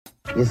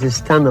is to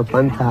stand up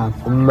and talk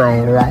for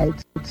my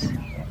rights.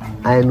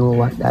 I know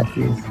what that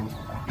is.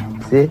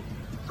 See?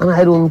 And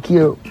I don't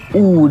care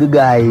who the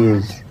guy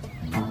is.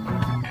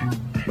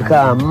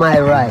 Because my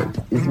right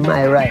is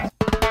my right.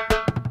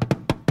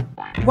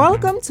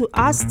 Welcome to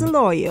Ask the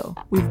Lawyer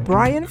with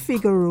Brian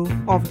Figueroa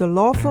of the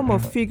law firm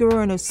of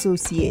Figueroa &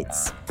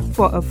 Associates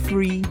for a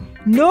free,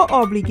 no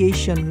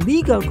obligation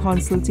legal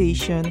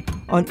consultation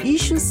on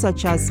issues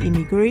such as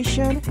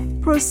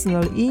immigration,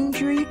 personal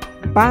injury,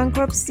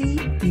 bankruptcy,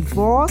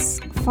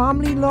 divorce,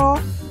 family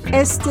law,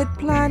 estate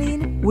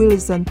planning,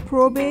 wills and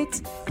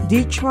probate,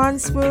 deed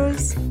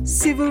transfers,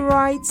 civil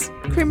rights,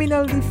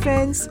 criminal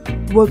defense,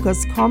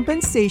 workers'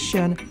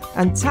 compensation,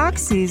 and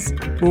taxes,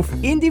 both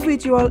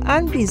individual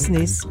and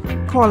business.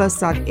 Call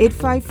us at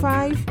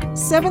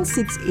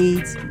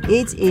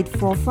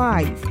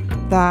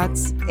 855-768-8845.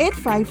 That's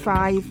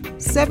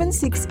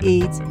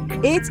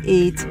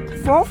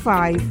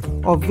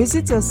 855-768-8845, or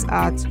visit us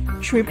at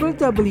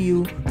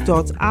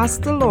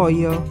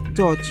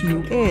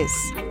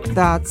www.askthelawyer.us.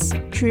 That's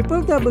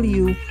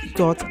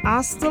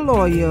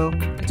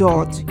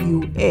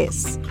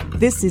www.askthelawyer.us.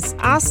 This is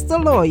Ask the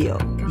Lawyer.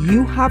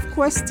 You have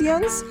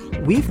questions?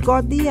 We've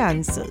got the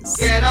answers.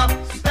 Get up,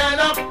 stand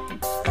up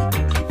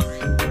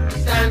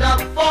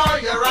for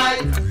your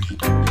right.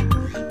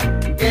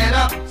 Get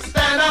up,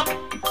 stand up,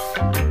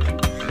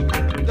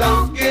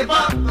 don't give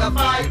up the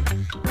fight.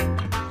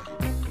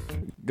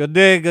 Good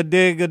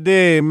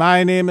day.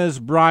 My name is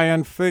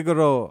Brian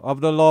Figueroa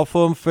of the law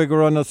firm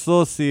Figueroa &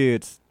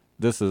 Associates.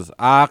 This is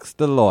Ask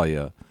the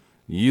Lawyer.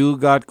 You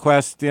got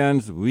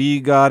questions, we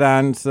got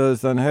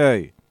answers, and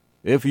hey,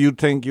 if you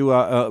think you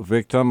are a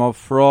victim of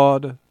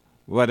fraud,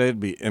 whether it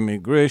be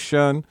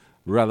immigration,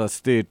 real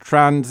estate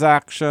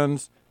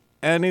transactions,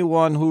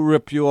 anyone who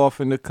rip you off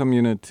in the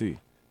community,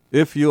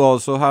 if you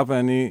also have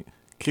any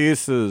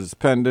cases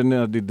pending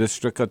at the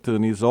district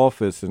attorney's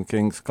office in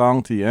Kings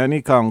County,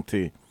 any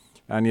county,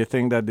 and you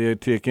think that they're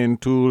taking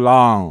too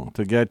long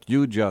to get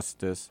you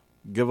justice,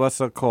 give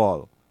us a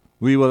call.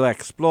 We will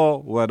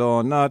explore whether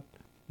or not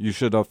you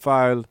should have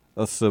filed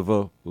a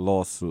civil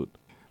lawsuit.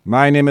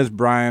 My name is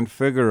Brian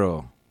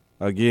Figueroa.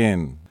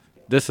 Again,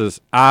 this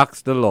is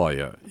Ask the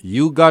Lawyer.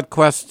 You got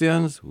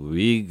questions,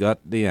 we got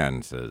the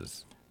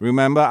answers.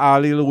 Remember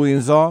Ali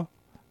Louison,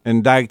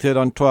 indicted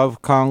on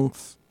 12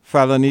 counts,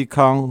 felony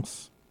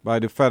counts by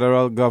the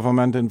federal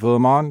government in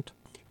Vermont?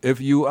 If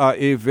you are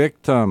a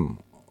victim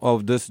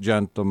of this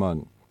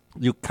gentleman,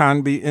 you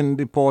can be in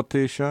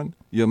deportation,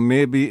 you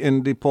may be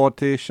in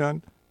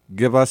deportation,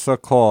 give us a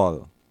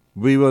call.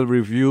 We will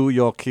review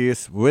your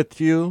case with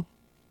you,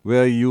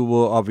 where you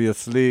were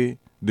obviously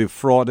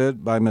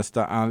defrauded by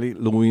Mr. Ali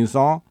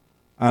Louison,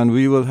 and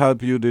we will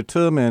help you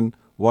determine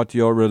what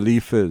your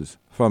relief is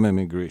from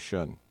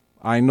immigration.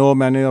 I know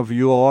many of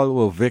you all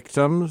were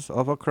victims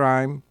of a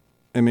crime.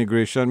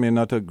 Immigration may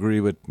not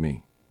agree with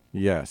me.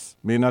 Yes,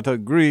 may not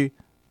agree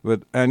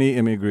with any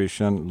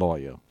immigration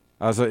lawyer.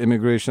 As an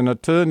immigration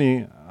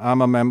attorney,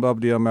 I'm a member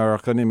of the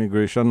American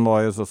Immigration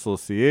Lawyers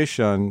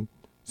Association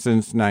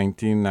since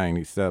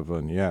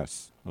 1997,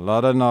 yes. A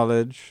lot of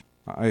knowledge.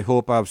 I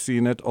hope I've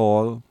seen it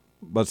all,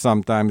 but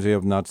sometimes I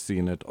have not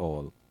seen it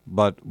all.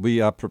 But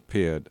we are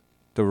prepared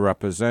to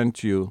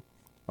represent you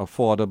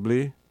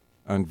affordably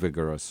and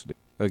vigorously.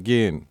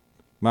 Again,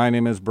 my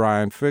name is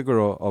Brian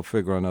Figueroa of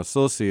Figueroa &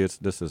 Associates.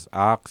 This is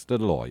Ask the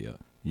Lawyer.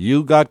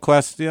 You got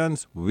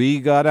questions, we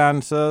got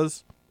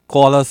answers.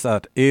 Call us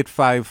at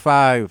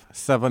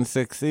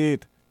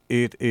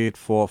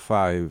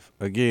 855-768-8845.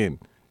 Again,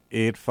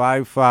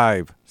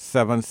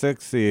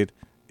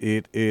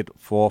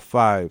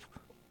 855-768-8845,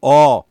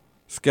 or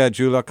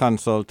schedule a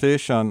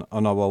consultation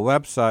on our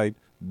website,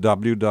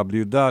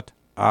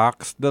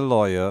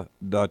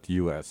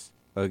 www.askthelawyer.us.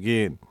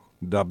 Again,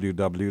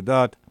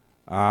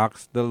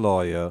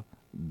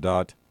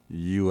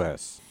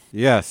 www.askthelawyer.us.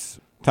 Yes,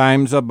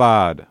 times are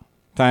bad.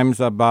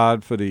 Times are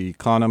bad for the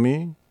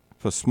economy,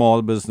 for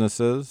small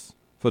businesses,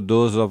 for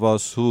those of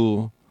us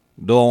who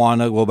don't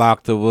want to go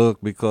back to work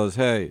because,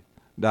 hey,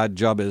 that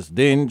job is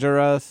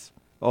dangerous,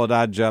 or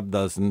that job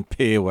doesn't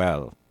pay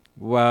well.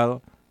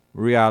 Well,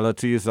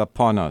 reality is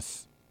upon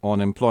us.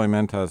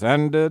 Unemployment has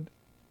ended.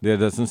 There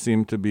doesn't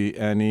seem to be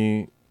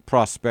any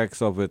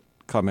prospects of it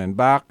coming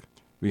back.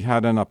 We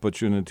had an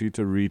opportunity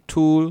to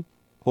retool.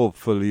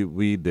 Hopefully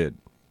we did.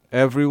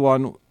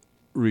 Everyone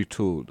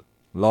retooled.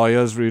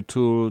 Lawyers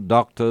retooled,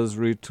 doctors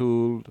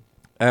retooled.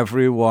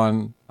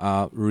 Everyone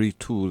are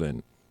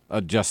retooling,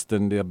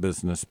 adjusting their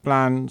business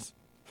plans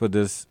for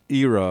this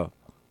era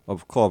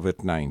of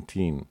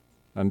COVID-19.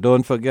 And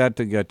don't forget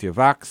to get your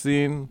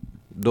vaccine.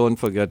 Don't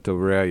forget to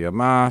wear your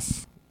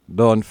mask.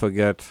 Don't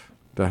forget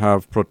to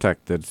have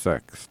protected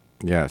sex.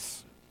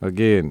 Yes.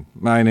 Again,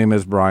 my name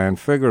is Brian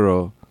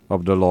Figueroa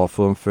of the law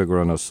firm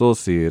Figueroa &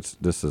 Associates.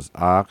 This is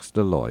Ask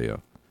the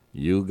Lawyer.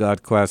 You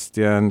got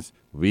questions,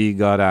 we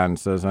got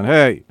answers. And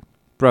hey,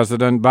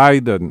 President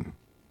Biden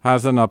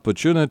has an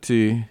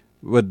opportunity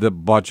with the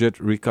budget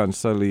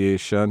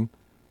reconciliation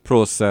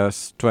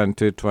process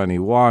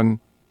 2021.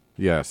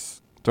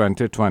 Yes,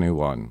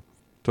 2021.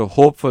 to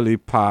hopefully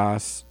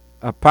pass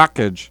a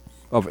package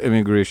of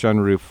immigration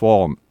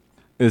reform.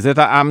 Is it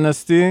an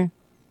amnesty?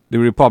 The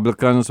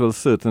Republicans will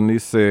certainly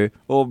say,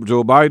 oh,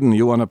 Joe Biden,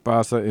 you want to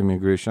pass an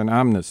immigration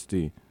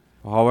amnesty.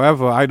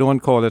 However, I don't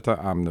call it an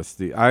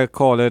amnesty. I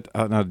call it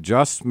an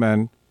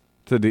adjustment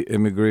to the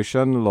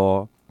immigration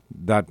law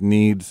that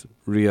needs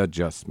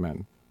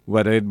readjustment,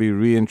 whether it be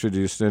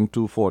reintroduced in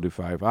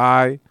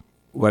 245I,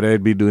 whether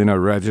it be doing a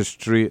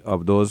registry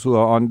of those who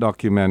are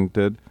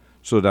undocumented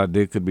so that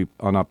they could be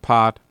on a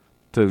path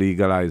to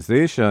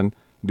legalization,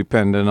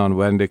 depending on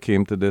when they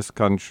came to this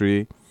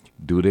country.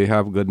 Do they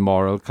have good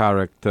moral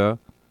character?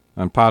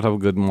 And part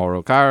of good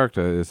moral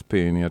character is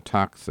paying your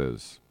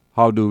taxes.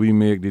 How do we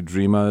make the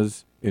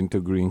dreamers into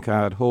green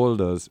card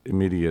holders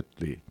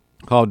immediately?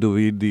 How do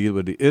we deal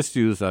with the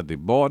issues at the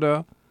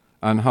border?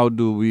 And how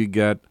do we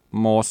get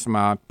more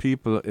smart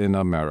people in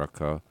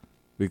America?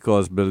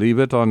 Because believe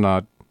it or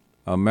not,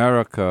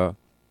 America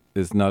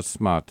is not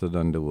smarter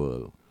than the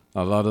world.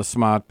 A lot of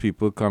smart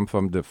people come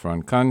from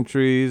different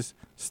countries,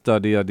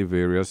 study at the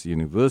various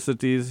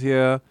universities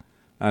here,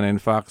 and in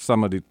fact,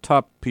 some of the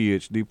top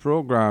PhD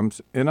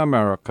programs in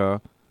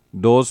America,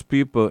 those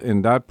people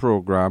in that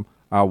program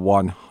are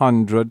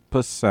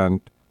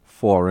 100%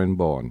 foreign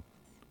born.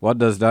 What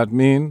does that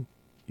mean?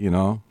 A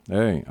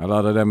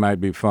lot of them might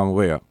be from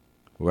where?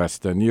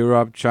 Western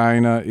Europe,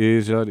 China,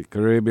 Asia, the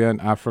Caribbean,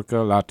 Africa,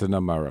 Latin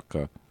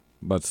America.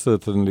 But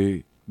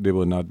certainly they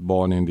were not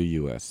born in the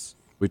U.S.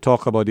 We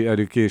talk about the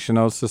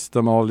educational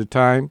system all the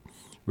time,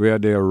 where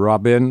they're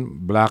robbing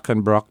black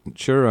and brown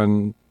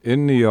children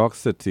in New York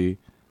City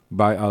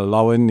by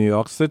allowing New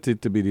York City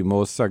to be the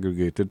most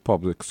segregated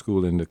public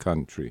school in the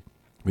country.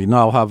 We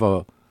now have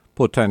a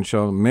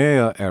potential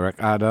mayor, Eric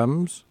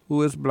Adams,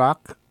 who is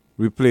black,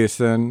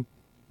 replacing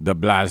de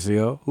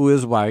Blasio, who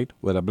is white,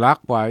 with a black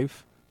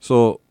wife.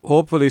 So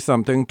hopefully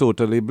something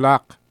totally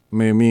black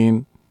may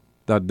mean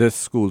that this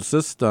school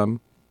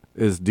system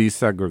is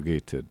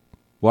desegregated.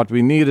 What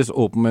we need is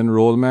open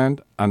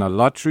enrollment and a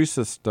lottery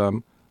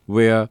system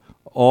where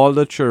all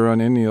the children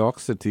in New York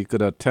City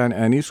could attend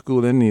any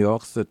school in New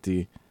York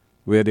City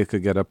where they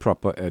could get a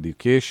proper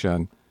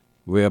education,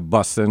 where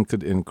busing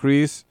could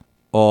increase,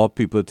 or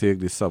people take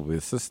the subway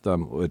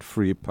system with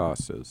free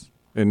passes.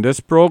 In this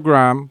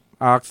program,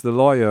 Ask the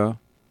Lawyer,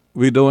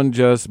 we don't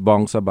just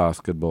bounce a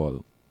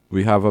basketball.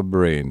 We have a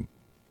brain.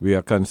 We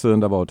are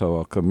concerned about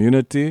our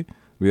community.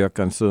 We are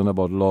concerned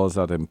about laws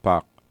that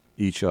impact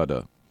each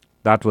other.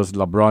 That was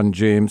LeBron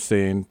James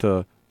saying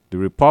to the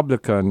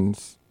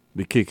Republicans,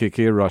 the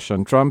KKK,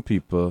 Russian Trump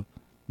people,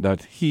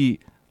 that he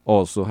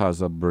also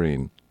has a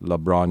brain,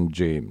 LeBron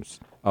James,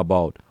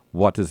 about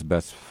what is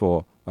best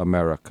for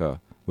America,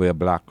 where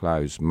Black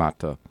Lives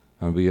Matter.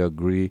 And we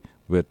agree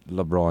with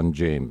LeBron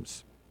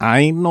James. I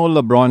ain't no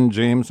LeBron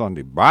James on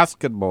the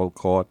basketball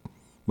court,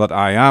 but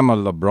I am a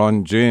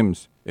LeBron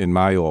James in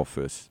my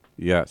office.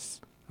 Yes,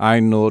 I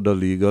know the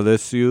legal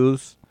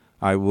issues.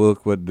 I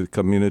work with the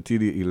community,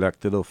 the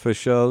elected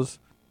officials,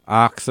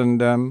 asking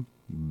them,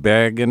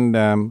 begging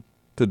them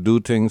to do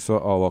things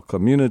for our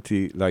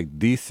community, like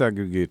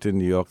desegregating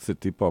New York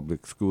City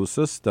public school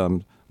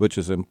systems, which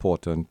is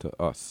important to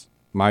us.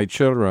 My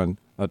children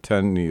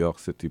attend New York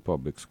City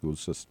public school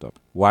system.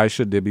 Why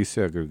should they be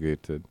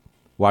segregated?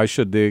 Why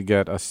should they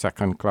get a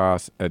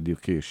second-class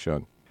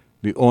education?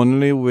 The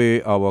only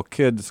way our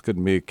kids could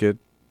make it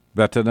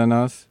better than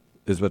us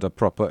is with a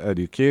proper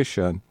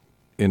education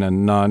in a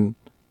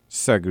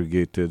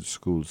non-segregated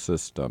school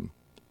system.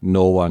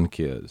 No one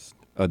cares.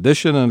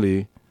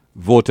 Additionally,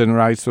 voting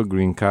rights for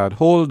green card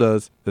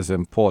holders is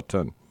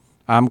important.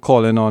 I'm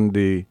calling on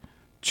the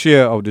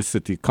chair of the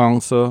city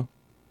council,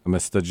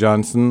 Mr.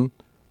 Johnson.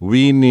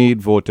 We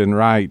need voting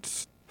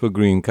rights for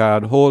green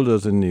card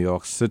holders in New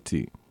York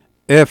City.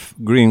 If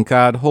green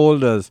card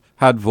holders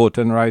had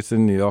voting rights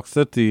in New York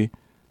City,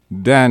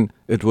 then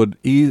it would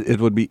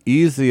be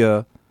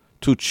easier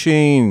to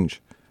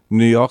change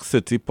New York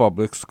City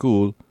public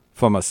school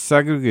from a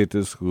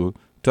segregated school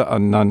to a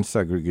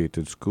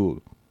non-segregated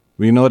school.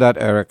 We know that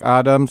Eric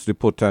Adams, the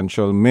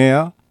potential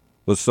mayor,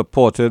 was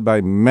supported by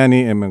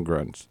many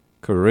immigrants,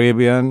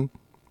 Caribbean,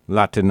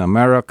 Latin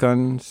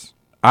Americans,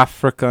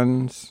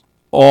 Africans,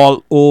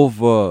 all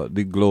over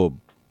the globe,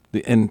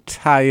 the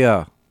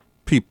entire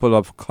people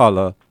of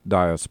color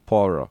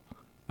diaspora.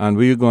 And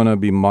we're going to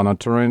be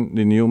monitoring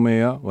the new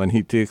mayor when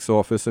he takes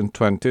office in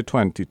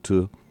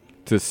 2022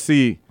 to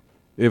see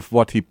if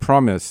what he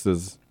promised,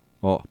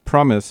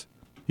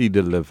 he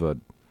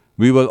delivered.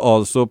 We will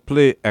also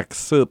play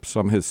excerpts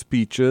from his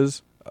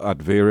speeches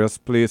at various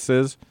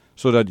places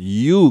so that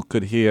you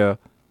could hear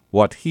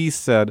what he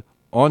said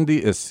on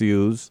the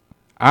issues,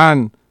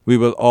 and we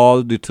will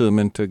all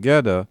determine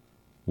together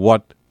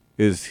what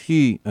is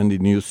he and the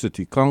new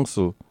city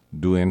council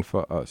doing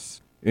for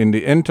us. In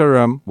the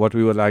interim, what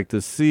we would like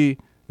to see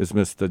is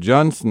Mr.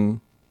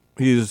 Johnson.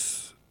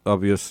 He's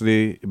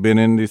obviously been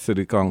in the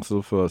city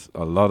council for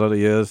a lot of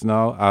years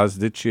now as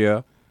the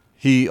chair.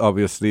 He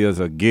obviously, as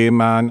a gay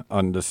man,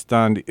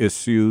 understands the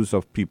issues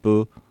of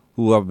people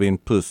who have been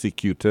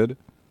persecuted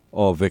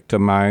or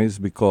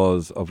victimized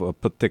because of a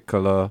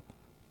particular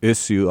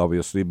issue,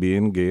 obviously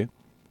being gay.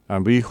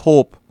 And we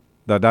hope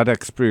that that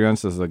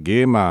experience as a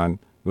gay man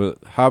will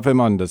have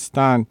him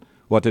understand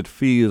what it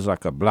feels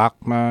like a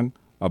black man,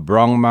 a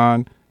brown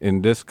man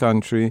in this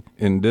country,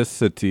 in this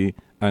city,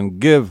 and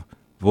give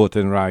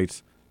voting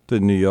rights to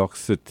New York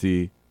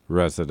City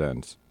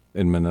residents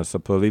in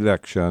municipal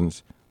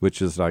elections,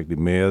 which is like the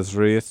mayor's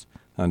race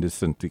and the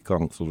city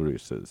council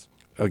races.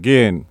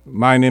 Again,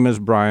 my name is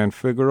Brian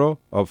Figueroa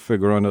of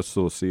Figueroa &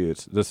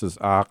 Associates. This is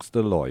Ask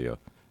the Lawyer.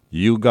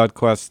 You got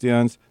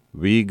questions,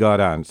 we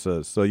got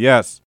answers. So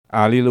yes,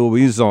 Ali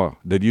Louison,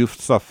 did you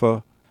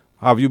suffer?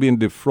 Have you been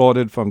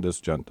defrauded from this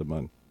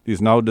gentleman?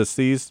 He's now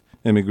deceased.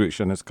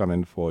 Immigration is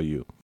coming for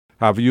you.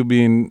 Have you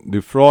been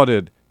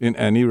defrauded in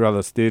any real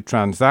estate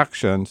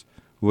transactions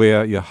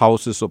where your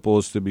house is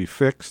supposed to be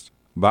fixed,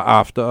 but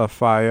after a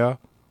fire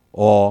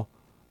or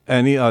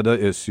any other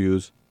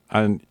issues,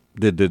 and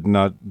they did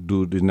not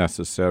do the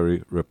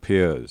necessary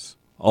repairs?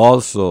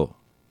 Also,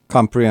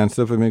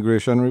 comprehensive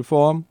immigration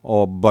reform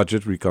or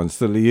budget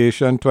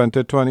reconciliation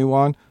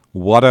 2021,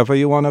 whatever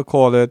you want to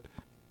call it,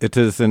 it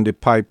is in the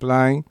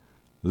pipeline.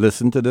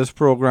 Listen to this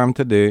program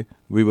today.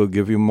 We will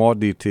give you more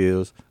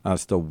details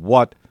as to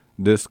what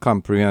this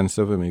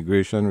comprehensive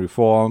immigration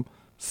reform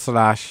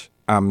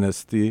 /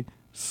 amnesty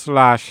 /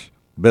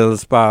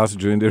 bills passed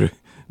during the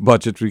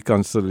budget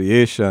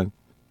reconciliation,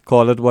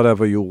 call it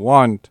whatever you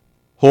want.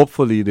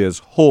 Hopefully there's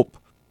hope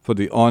for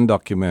the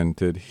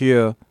undocumented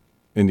here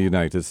in the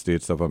United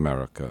States of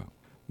America.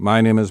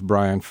 My name is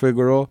Brian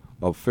Figueroa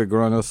of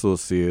Figueroa &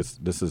 Associates.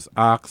 This is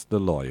Ask the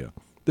Lawyer.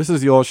 This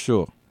is your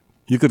show.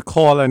 You could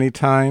call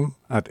anytime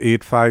at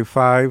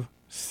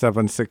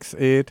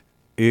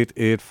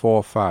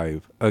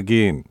 855-768-8845.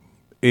 Again,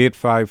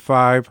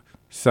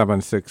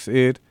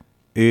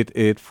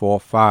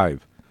 855-768-8845.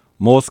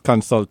 Most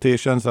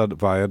consultations are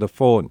via the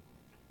phone.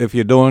 If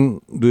you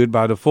don't do it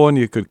by the phone,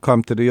 you could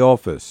come to the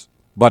office.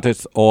 But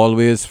it's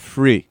always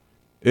free.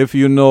 If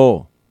you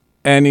know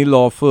any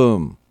law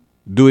firm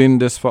doing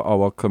this for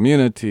our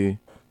community,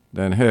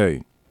 then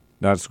hey,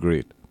 that's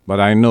great.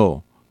 But I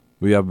know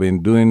we have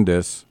been doing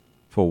this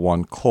for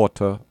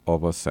 1/4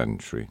 of a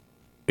century.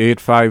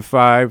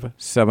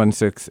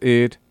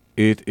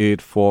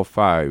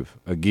 855-768-8845.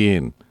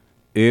 Again,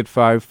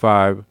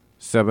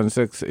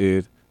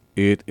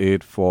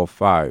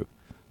 855-768-8845.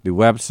 The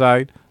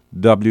website,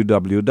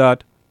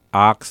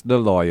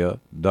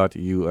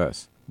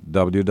 www.askthelawyer.us.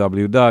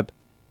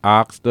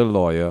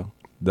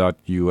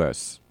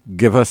 www.askthelawyer.us.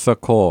 Give us a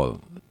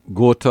call.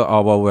 Go to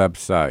our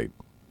website.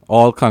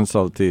 All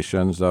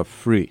consultations are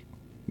free.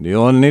 The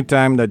only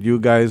time that you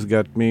guys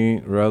get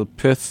me real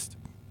pissed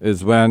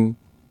is when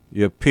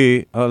you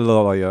pay a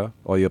lawyer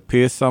or you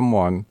pay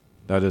someone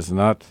that is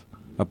not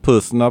a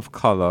person of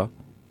color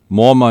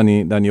more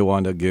money than you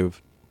want to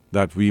give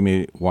that we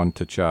may want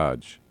to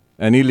charge.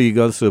 Any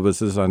legal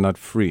services are not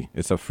free.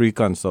 It's a free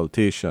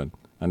consultation.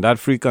 And that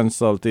free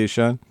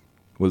consultation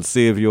will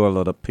save you a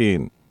lot of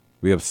pain.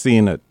 We have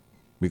seen it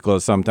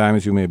because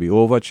sometimes you may be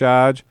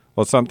overcharged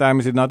or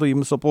sometimes you're not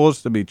even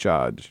supposed to be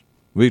charged.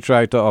 We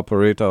try to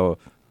operate our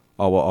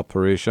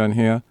operation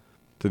here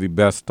to the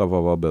best of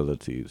our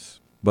abilities.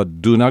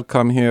 But do not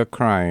come here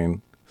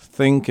crying,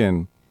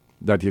 thinking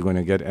that you're going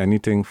to get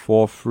anything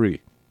for free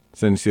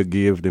since you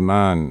gave the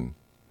man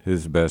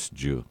his best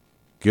due.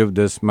 Give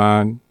this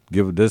man,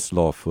 give this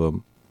law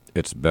firm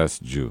its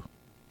best due.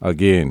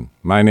 Again,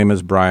 my name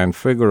is Brian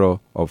Figueroa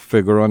of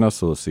Figueroa &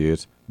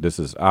 Associates. This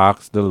is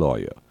Ask the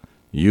Lawyer.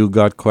 You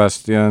got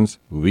questions,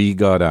 we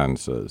got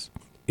answers.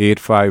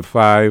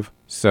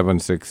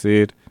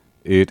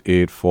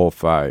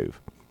 855-768-8845.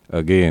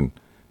 Again,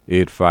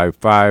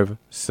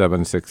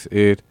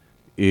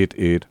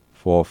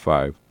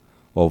 855-768-8845.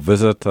 Or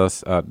visit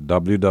us at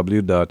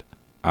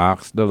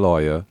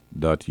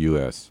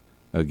www.askthelawyer.us.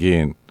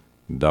 Again,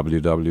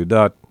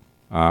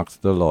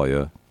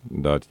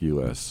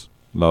 www.askthelawyer.us.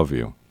 Love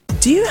you.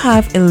 Do you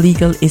have a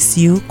legal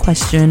issue,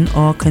 question,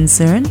 or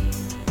concern?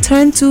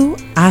 Turn to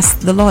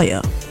Ask the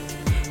Lawyer.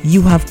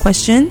 You have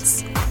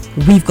questions?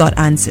 We've got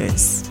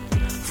answers.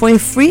 For a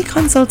free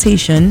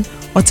consultation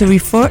or to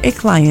refer a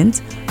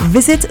client,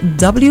 visit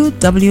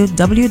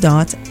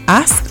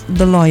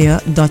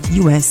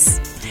www.askthelawyer.us.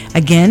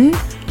 Again,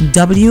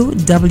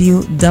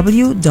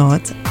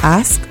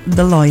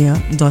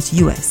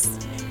 www.askthelawyer.us.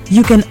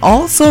 You can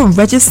also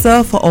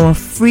register for our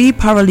free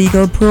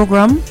paralegal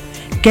program,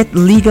 get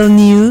legal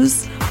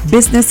news,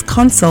 business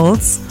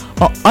consults,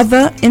 or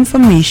other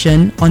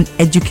information on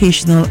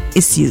educational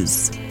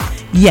issues.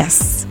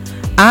 Yes,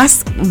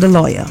 Ask the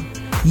Lawyer.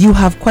 You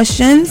have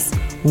questions?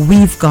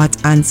 We've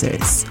got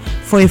answers.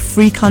 For a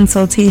free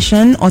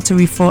consultation or to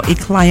refer a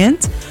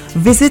client,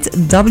 visit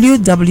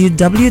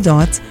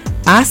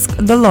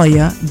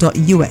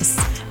www.askthelawyer.us.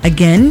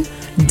 Again,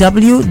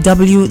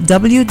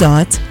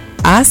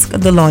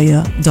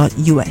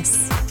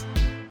 www.askthelawyer.us.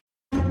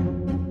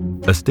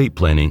 Estate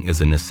planning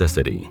is a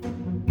necessity,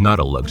 not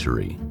a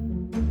luxury.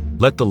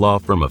 Let the law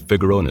firm of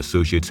Figueroa &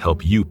 Associates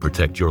help you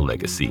protect your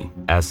legacy,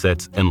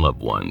 assets, and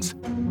loved ones.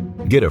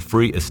 Get a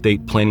free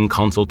estate planning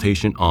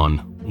consultation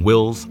on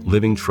wills,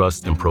 living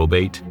trusts and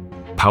probate,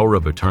 power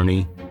of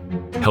attorney,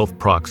 health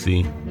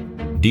proxy,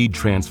 deed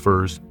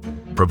transfers,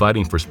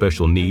 providing for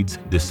special needs,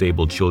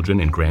 disabled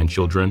children and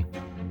grandchildren,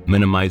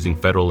 minimizing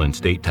federal and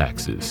state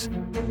taxes.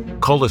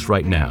 Call us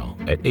right now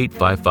at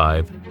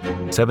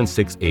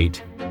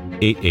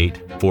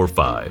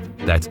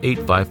 855-768-8845. That's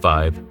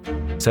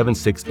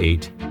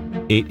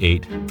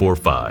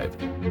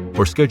 855-768-8845.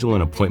 Or schedule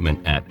an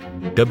appointment at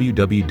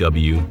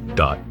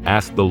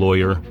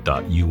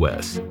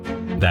www.askthelawyer.us.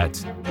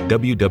 That's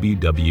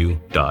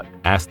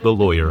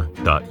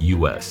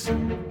www.askthelawyer.us.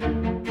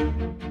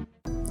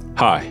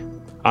 Hi,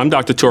 I'm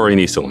Dr. Tori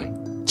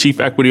Nieseling, Chief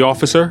Equity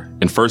Officer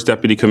and First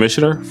Deputy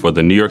Commissioner for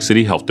the New York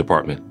City Health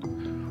Department.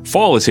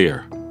 Fall is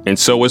here, and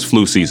so is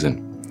flu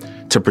season.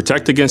 To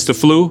protect against the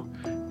flu,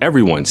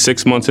 everyone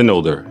 6 months and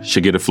older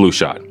should get a flu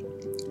shot.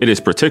 It is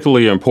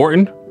particularly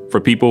important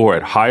for people who are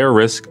at higher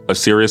risk of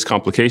serious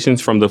complications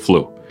from the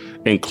flu,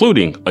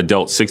 including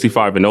adults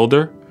 65 and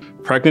older,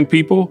 pregnant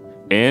people,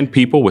 and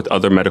people with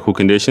other medical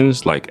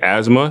conditions like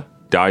asthma,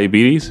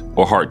 diabetes,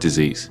 or heart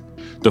disease.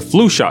 The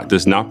flu shot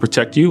does not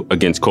protect you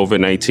against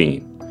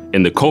COVID-19,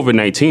 and the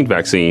COVID-19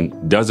 vaccine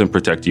doesn't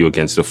protect you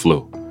against the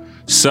flu.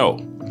 So,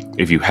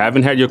 if you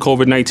haven't had your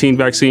COVID-19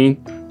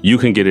 vaccine, you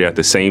can get it at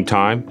the same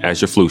time as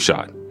your flu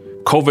shot.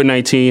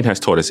 COVID-19 has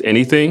taught us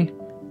anything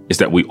is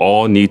that we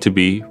all need to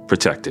be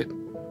protected.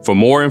 For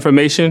more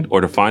information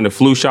or to find a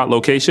flu shot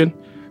location,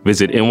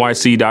 visit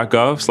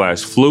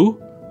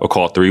nyc.gov/flu or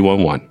call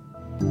 311.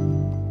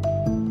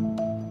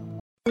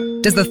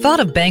 Does the thought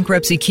of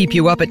bankruptcy keep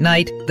you up at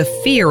night? The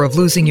fear of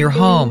losing your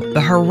home,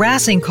 the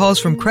harassing calls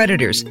from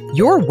creditors,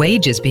 your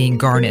wages being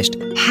garnished.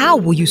 How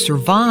will you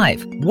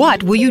survive?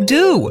 What will you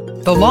do?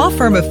 The law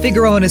firm of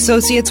Figueroa &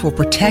 Associates will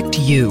protect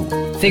you.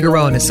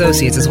 Figueroa &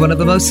 Associates is one of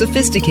the most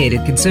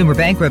sophisticated consumer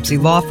bankruptcy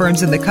law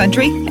firms in the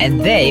country, and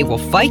they will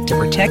fight to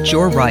protect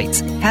your rights.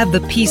 Have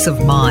the peace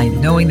of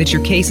mind knowing that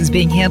your case is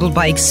being handled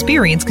by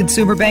experienced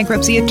consumer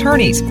bankruptcy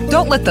attorneys.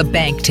 Don't let the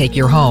bank take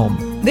your home.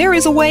 There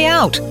is a way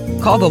out.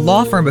 Call the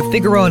law firm of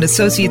Figueroa &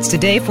 Associates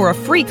today for a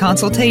free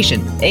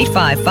consultation.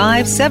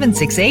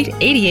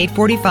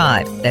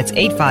 855-768-8845. That's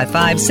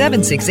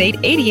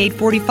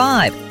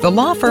 855-768-8845. The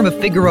law firm of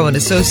Figueroa &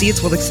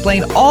 Associates will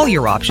explain all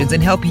your options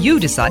and help you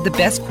decide the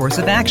best course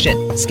of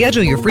action.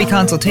 Schedule your free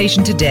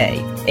consultation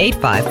today.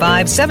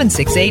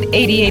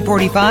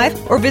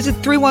 855-768-8845 or visit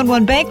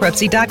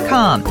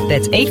 311bankruptcy.com.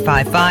 That's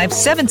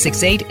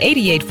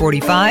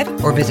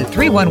 855-768-8845 or visit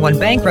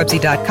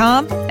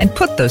 311bankruptcy.com and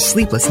put those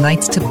sleepless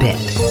nights to bed.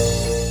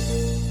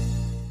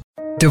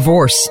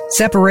 Divorce,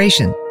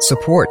 separation,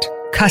 support,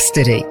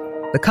 custody.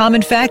 The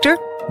common factor?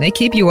 They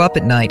keep you up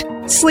at night.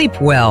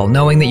 Sleep well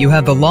knowing that you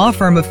have the law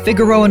firm of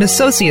Figueroa &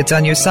 Associates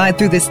on your side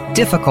through this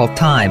difficult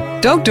time.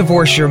 Don't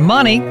divorce your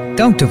money.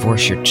 Don't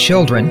divorce your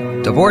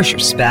children. Divorce your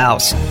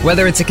spouse.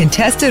 Whether it's a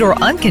contested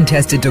or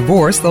uncontested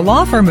divorce, the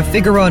law firm of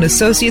Figueroa &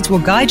 Associates will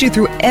guide you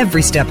through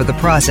every step of the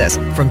process.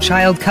 From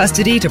child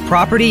custody to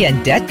property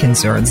and debt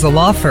concerns, the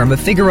law firm of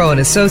Figueroa &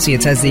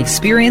 Associates has the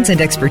experience and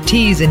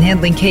expertise in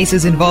handling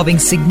cases involving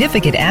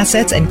significant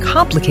assets and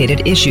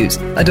complicated issues.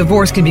 A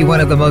divorce can be one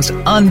of the most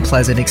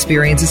unpleasant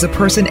experiences a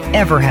person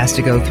ever has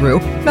to go through.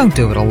 Don't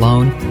do it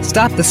alone.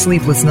 Stop the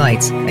sleepless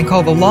nights and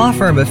call the law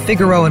firm of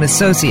Figueroa &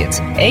 Associates.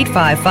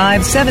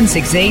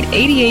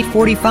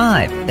 855-768-8845.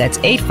 That's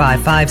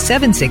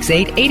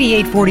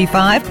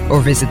 855-768-8845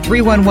 or visit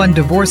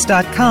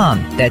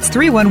 311divorce.com. That's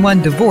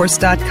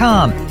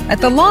 311divorce.com. At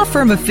the law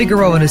firm of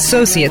Figueroa &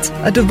 Associates,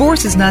 a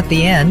divorce is not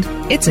the end,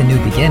 it's a new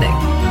beginning.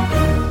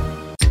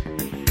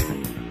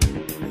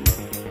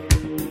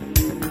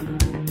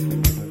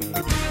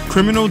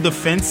 Criminal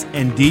defense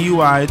and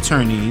DUI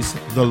attorneys,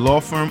 the law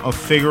firm of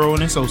Figueroa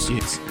 &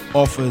 Associates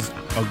offers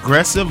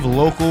aggressive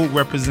local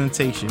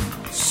representation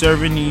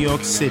serving New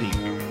York City.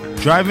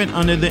 Driving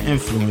under the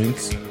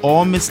influence,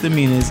 all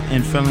misdemeanors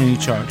and felony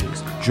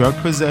charges, drug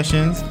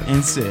possessions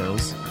and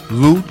sales,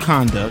 lewd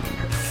conduct,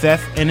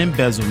 theft and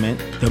embezzlement,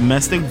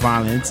 domestic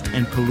violence,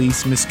 and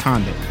police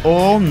misconduct.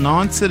 All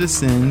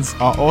non-citizens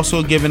are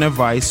also given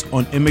advice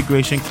on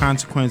immigration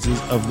consequences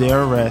of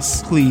their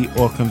arrest, plea,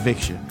 or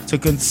conviction. To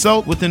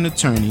consult with an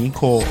attorney,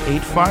 call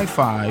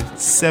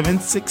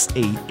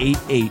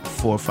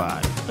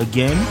 855-768-8845.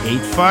 Again,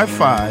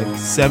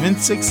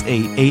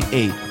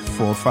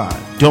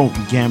 855-768-8845. Don't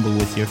gamble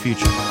with your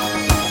future.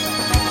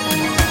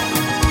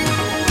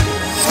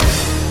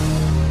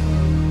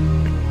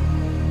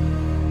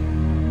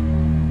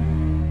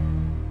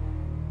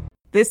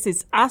 This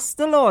is Ask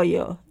the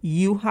Lawyer.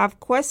 You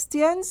have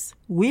questions?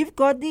 We've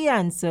got the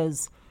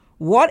answers.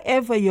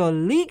 Whatever your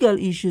legal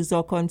issues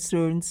or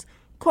concerns,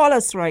 call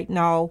us right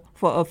now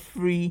for a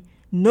free,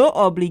 no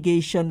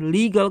obligation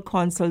legal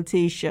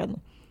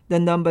consultation. The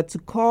number to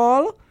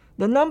call,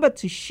 the number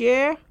to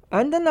share,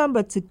 and the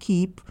number to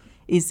keep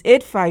is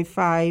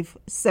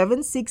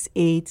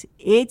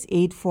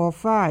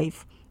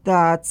 855-768-8845.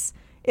 That's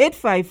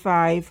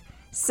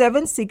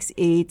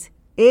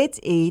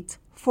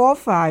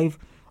 855-768-8845.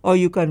 Or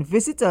you can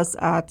visit us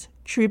at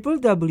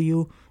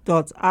www.askthelawyer.us.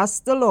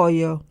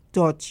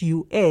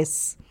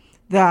 www.askthelawyer.us.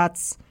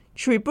 That's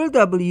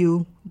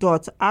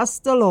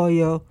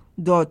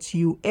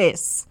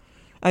www.askthelawyer.us.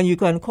 And you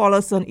can call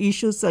us on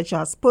issues such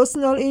as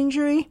personal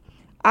injury,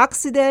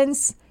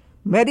 accidents,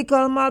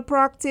 medical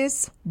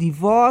malpractice,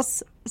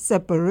 divorce,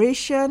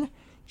 separation,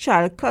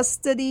 child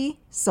custody,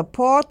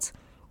 support,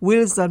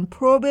 wills and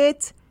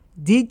probate,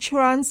 deed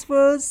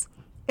transfers,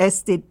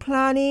 estate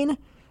planning,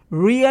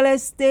 real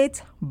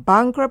estate,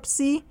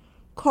 bankruptcy,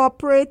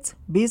 corporate,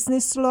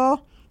 business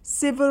law,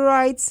 civil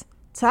rights,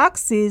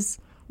 taxes,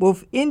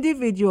 both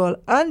individual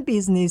and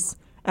business,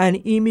 and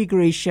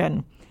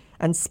immigration.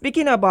 And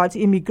speaking about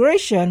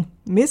immigration,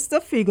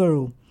 Mr.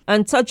 Figaro,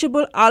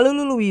 untouchable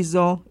Alulu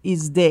Louison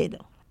is dead.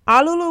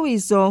 Alulu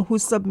Louison, who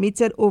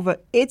submitted over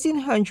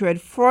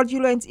 1,800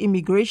 fraudulent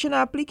immigration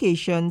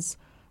applications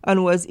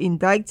and was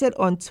indicted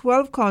on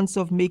 12 counts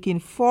of making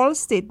false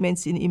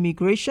statements in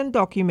immigration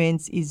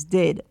documents, is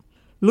dead.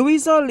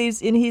 Louison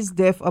leaves in his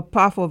death a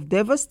path of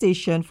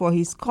devastation for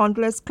his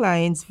countless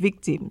clients'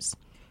 victims.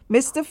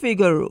 Mr.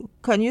 Figaro,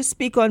 can you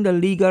speak on the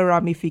legal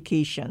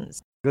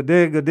ramifications? Good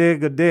day, good day,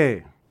 good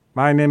day.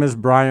 My name is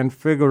Brian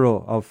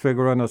Figaro of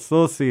Figaro &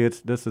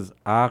 Associates. This is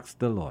Ask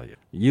the Lawyer.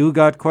 You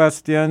got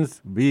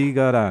questions, we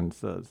got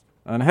answers.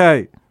 And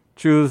hey,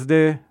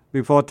 Tuesday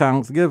before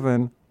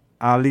Thanksgiving,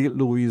 Ali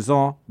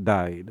Louison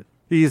died.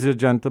 He's a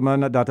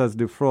gentleman that has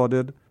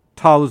defrauded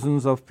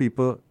thousands of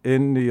people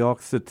in New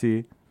York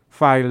City,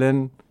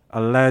 filing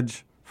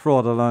alleged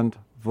fraudulent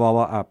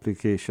VAWA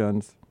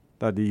applications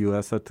that the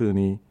U.S.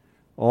 Attorney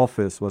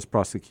Office was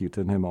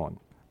prosecuting him on.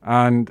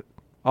 And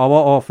our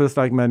office,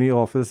 like many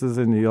offices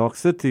in New York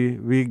City,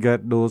 we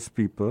get those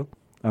people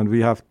and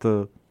we have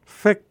to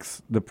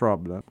fix the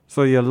problem.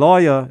 So your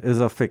lawyer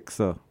is a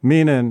fixer,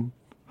 meaning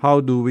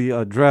how do we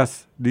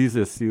address these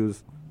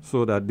issues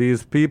so that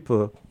these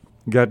people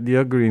get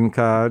their green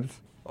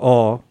cards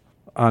or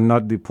are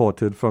not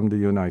deported from the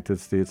United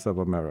States of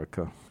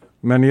America.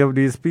 Many of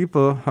these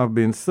people have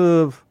been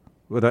served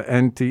with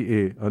an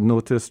NTA, a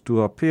notice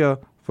to appear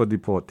for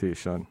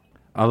deportation.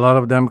 A lot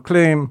of them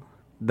claim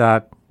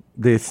that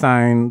they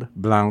signed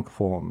blank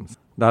forms.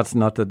 That's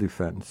not a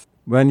defense.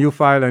 When you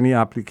file any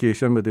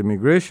application with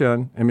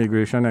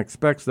immigration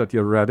expects that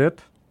you read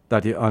it,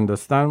 that you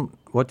understand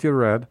what you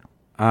read,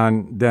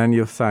 and then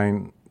you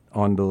sign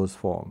on those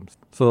forms.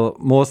 So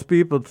most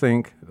people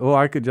think, oh,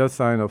 I could just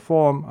sign a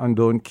form and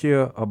don't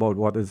care about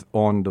what is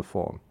on the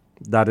form.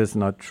 That is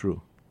not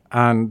true.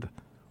 And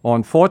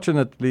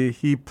unfortunately,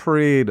 he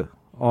preyed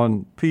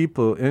on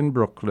people in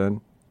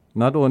Brooklyn,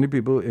 not only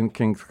people in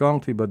Kings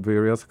County, but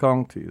various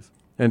counties.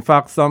 In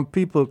fact, some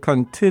people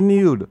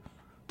continued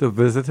to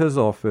visit his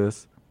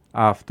office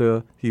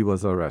after he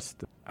was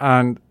arrested.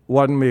 And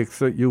what makes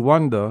you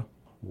wonder,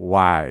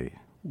 why?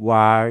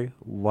 Why?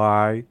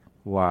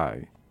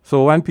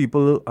 So when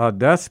people are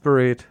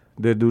desperate,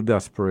 they do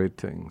desperate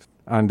things.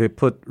 And they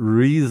put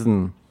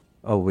reason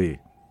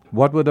away.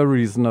 What would a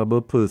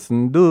reasonable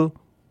person do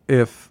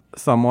if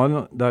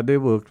someone that they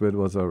worked with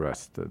was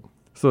arrested?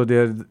 So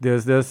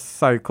there's this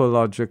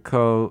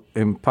psychological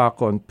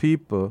impact on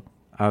people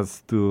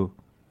as to,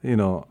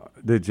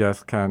 they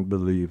just can't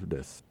believe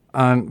this.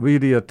 And we,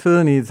 the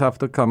attorneys, have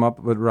to come up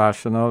with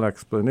rational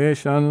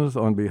explanations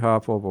on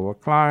behalf of our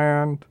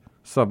client,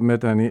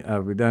 submit any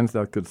evidence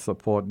that could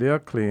support their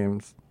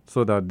claims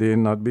so that they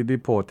not be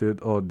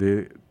deported or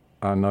they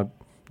are not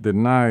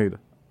denied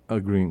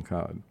a green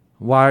card.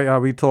 Why are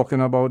we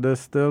talking about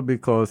this still?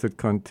 Because it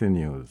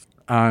continues.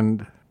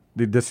 And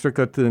the district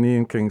attorney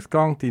in Kings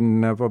County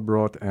never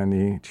brought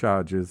any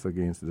charges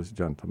against this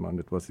gentleman.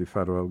 It was the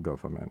federal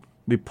government.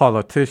 The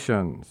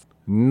politicians,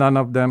 none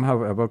of them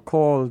have ever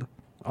called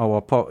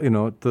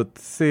to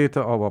say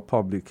to our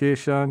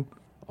publication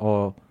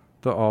or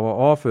to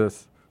our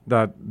office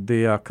that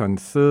they are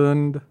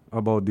concerned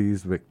about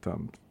these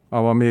victims.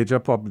 Our major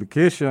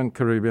publication,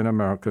 Caribbean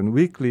American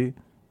Weekly,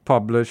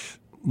 published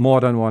more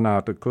than one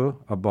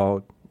article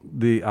about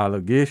the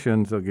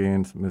allegations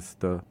against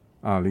Mr.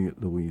 Ali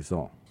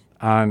Louison.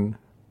 And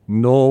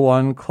no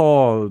one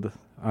called,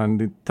 and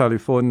the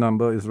telephone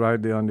number is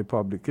right there on the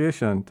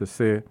publication to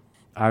say,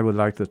 I would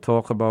like to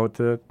talk about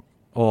it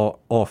or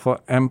offer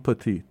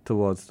empathy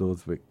towards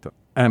those victims.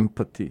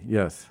 Empathy,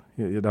 yes.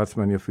 That's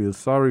when you feel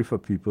sorry for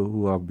people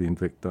who have been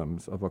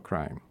victims of a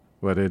crime,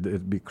 whether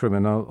it be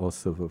criminal or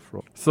civil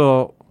fraud.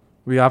 So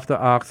we have to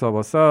ask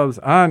ourselves,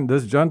 and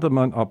this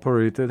gentleman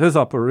his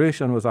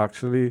operation was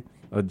actually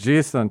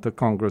adjacent to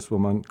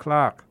Congresswoman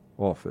Clark's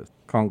office,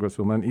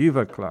 Congresswoman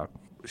Eva Clark.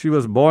 She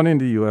was born in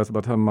the U.S.,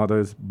 but her mother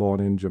is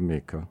born in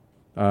Jamaica.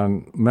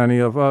 And many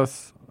of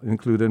us,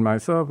 including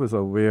myself, is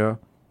aware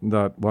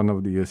that one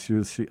of the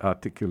issues she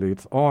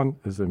articulates on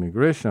is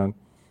immigration,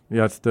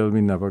 yet still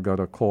we never got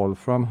a call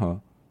from her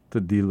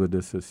to deal with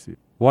this issue.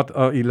 What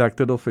an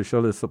elected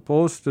official is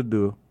supposed to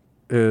do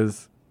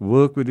is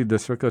work with the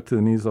district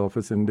attorney's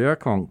office in their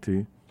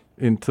county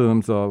in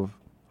terms of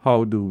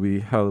how do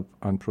we help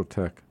and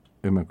protect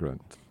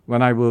immigrants.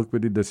 When I work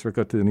with the district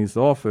attorney's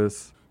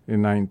office,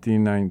 in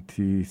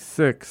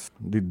 1996,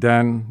 the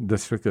then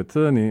District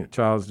Attorney,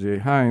 Charles J.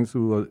 Hines,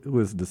 who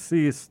was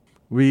deceased,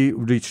 we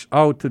reached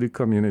out to the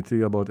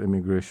community about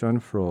immigration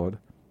fraud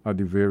at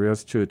the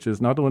various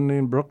churches, not only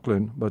in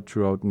Brooklyn, but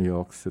throughout New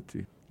York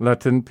City,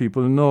 letting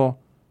people know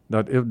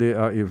that if they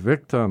are a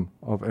victim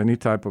of any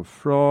type of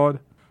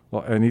fraud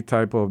or any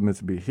type of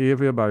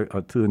misbehavior by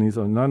attorneys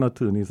or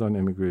non-attorneys on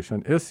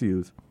immigration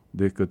issues,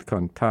 they could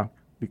contact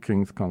the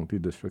Kings County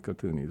District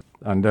Attorneys.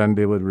 And then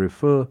they would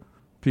refer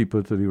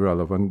people to the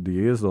relevant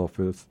DA's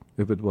office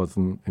if it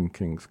wasn't in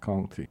Kings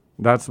County.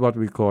 That's what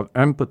we call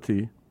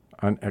empathy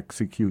and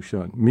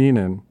execution,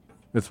 meaning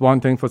it's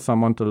one thing for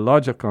someone to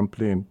lodge a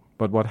complaint,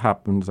 but what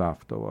happens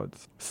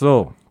afterwards.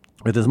 So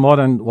it is more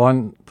than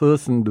one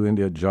person doing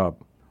their job.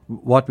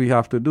 What we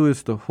have to do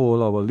is to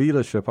hold our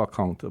leadership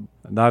accountable.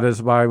 That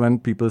is why when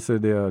people say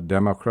they are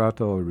Democrat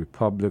or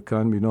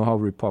Republican, we know how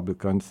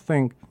Republicans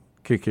think.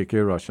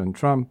 KKK Russian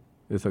Trump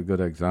is a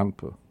good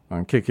example.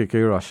 And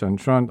KKK Russian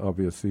Trump,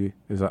 obviously,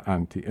 is an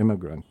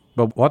anti-immigrant.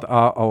 But what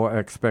are our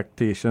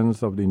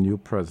expectations of the new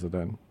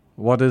president?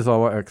 What is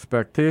our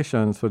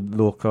expectations for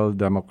local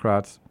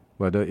Democrats,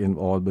 whether in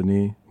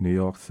Albany, New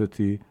York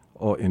City,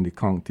 or in the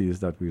counties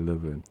that we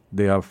live in?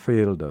 They have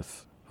failed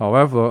us.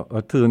 However,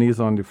 attorneys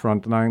on the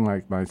front line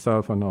like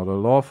myself and other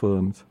law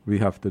firms, we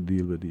have to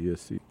deal with the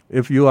issue.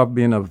 If you have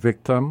been a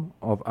victim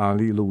of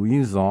Ali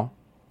Louison,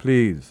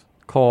 please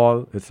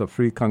call. It's a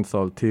free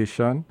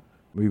consultation.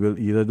 We will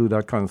either do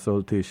that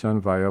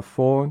consultation via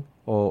phone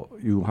or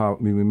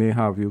we may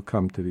have you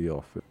come to the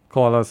office.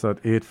 Call us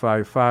at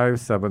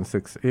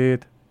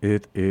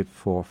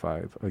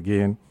 855-768-8845.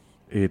 Again,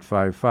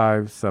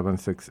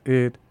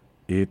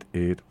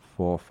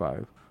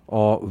 855-768-8845.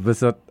 Or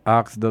visit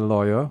Ask the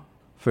Lawyer,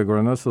 Figure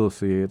and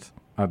Associates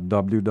at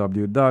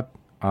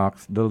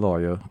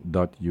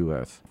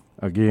www.askthelawyer.us.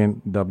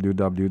 Again,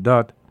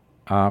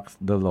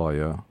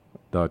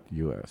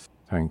 www.askthelawyer.us.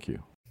 Thank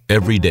you.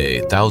 Every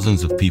day,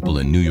 thousands of people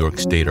in New York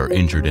State are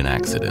injured in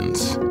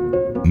accidents.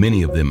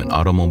 Many of them in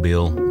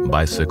automobile,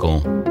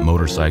 bicycle,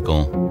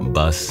 motorcycle,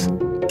 bus,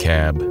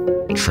 cab,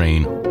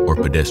 train, or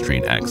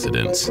pedestrian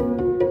accidents.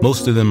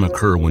 Most of them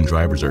occur when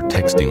drivers are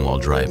texting while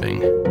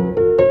driving.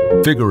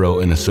 Figaro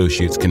and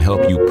Associates can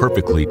help you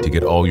perfectly to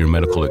get all your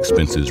medical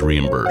expenses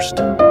reimbursed.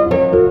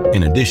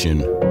 In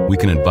addition, we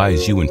can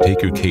advise you and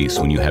take your case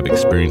when you have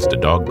experienced a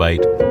dog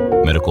bite,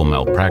 medical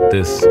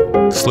malpractice,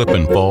 slip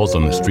and falls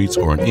on the streets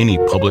or in any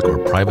public or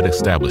private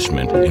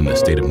establishment in the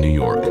state of New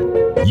York.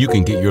 You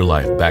can get your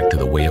life back to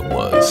the way it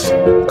was.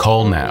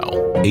 Call now,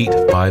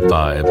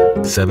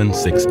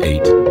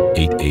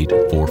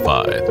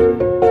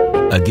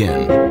 855-768-8845.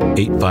 Again,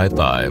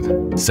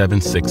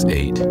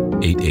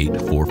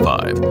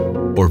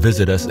 855-768-8845. Or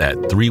visit us at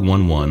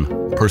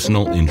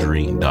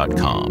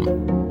 311personalinjury.com.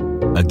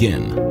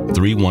 Again,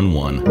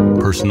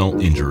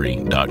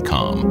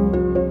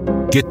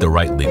 311personalinjury.com. Get the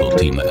right legal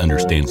team that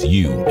understands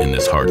you in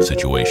this hard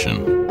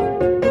situation.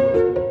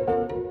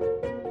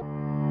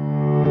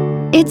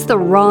 It's the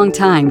wrong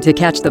time to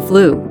catch the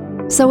flu,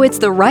 so it's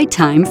the right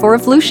time for a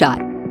flu shot.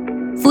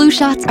 Flu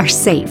shots are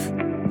safe,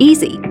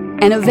 easy,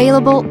 and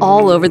available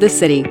all over the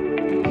city.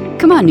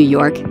 Come on, New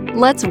York,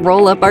 let's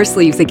roll up our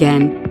sleeves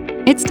again.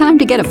 It's time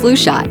to get a flu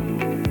shot.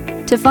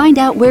 To find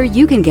out where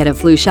you can get a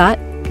flu shot,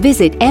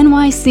 visit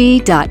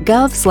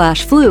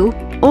nyc.gov/flu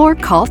or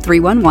call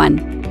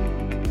 311.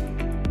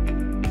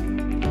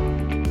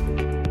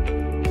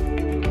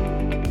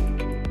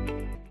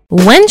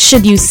 When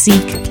should you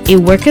seek a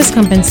workers'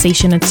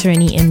 compensation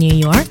attorney in New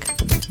York?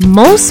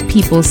 Most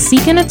people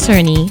seek an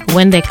attorney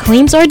when their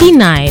claims are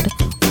denied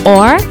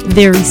or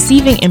they're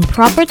receiving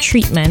improper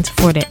treatment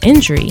for their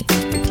injury.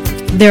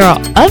 There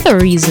are other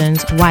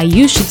reasons why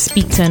you should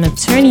speak to an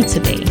attorney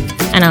today,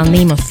 and I'll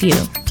name a few.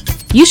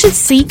 You should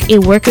seek a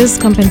workers'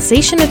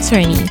 compensation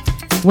attorney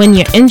when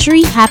your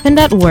injury happened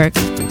at work,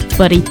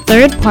 but a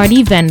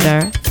third-party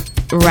vendor,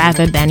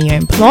 rather than your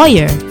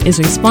employer, is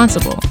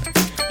responsible.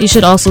 You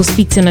should also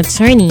speak to an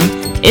attorney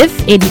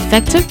if a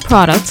defective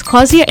product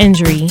caused your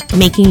injury,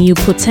 making you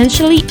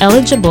potentially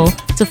eligible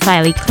to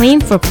file a claim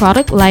for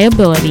product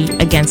liability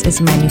against its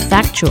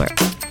manufacturer.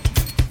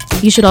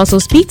 You should also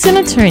speak to an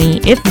attorney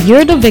if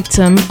you're the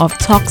victim of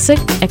toxic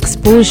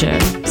exposure,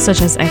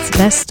 such as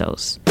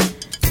asbestos.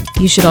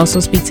 You should also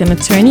speak to an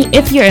attorney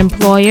if your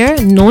employer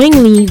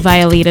knowingly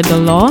violated the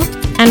law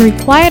and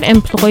required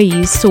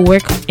employees to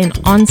work in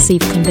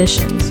unsafe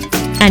conditions.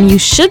 And you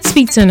should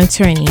speak to an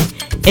attorney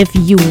if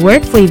you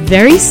work for a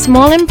very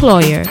small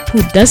employer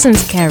who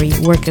doesn't carry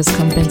workers'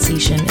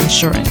 compensation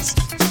insurance.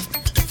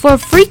 For a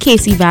free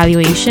case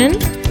evaluation,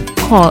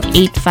 call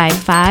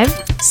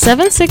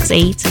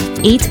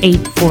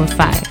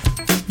 855-768-8845.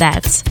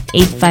 That's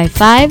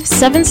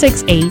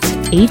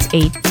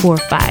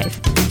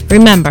 855-768-8845.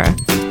 Remember,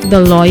 the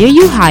lawyer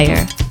you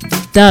hire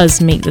does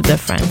make the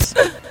difference.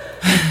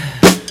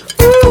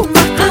 Ooh,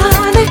 my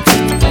honey,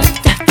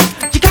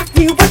 you got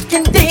me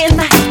working day and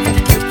night.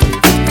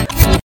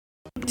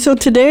 So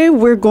today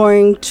we're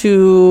going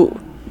to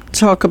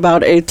talk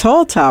about a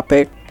tall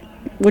topic,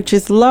 which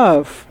is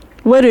love.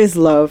 What is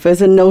love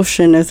as a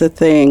notion, as a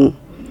thing?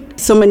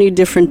 So many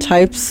different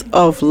types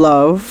of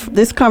love.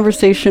 This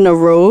conversation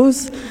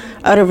arose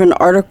out of an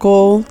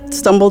article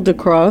stumbled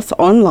across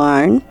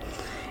online.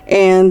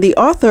 And the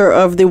author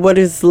of the What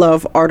is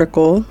Love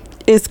article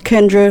is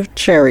Kendra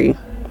Cherry.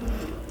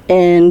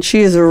 And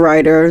she is a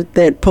writer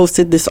that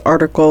posted this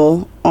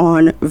article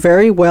on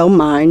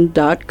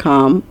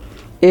verywellmind.com.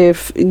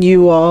 If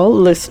you all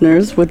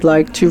listeners would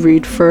like to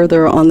read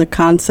further on the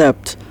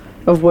concept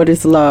of what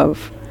is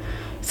love.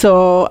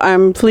 So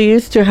I'm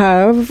pleased to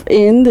have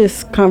in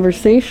this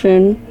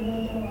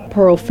conversation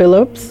Pearl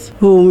Phillips,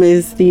 whom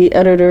is the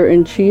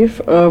editor-in-chief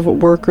of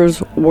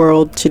Workers'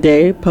 World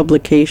Today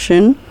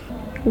publication.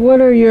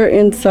 What are your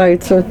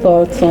insights or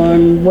thoughts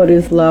on what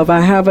is love? I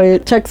have a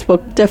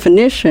textbook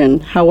definition.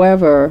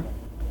 However,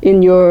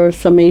 in your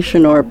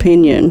summation or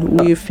opinion,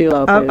 what do you feel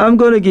of it? I'm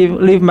going to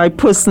leave my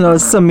personal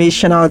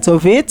summation out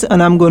of it,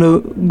 and I'm going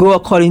to go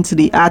according to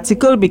the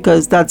article,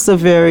 because that's a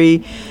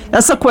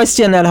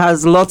question that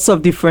has lots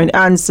of different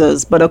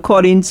answers. But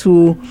according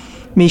to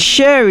Ms.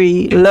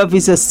 Cherry, love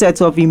is a set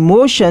of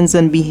emotions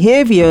and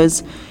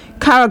behaviors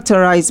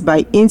characterized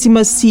by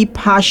intimacy,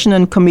 passion,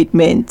 and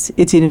commitment.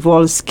 It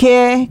involves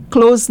care,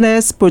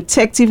 closeness,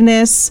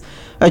 protectiveness,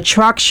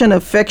 attraction,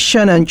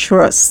 affection, and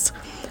trust.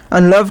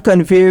 And love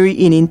can vary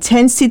in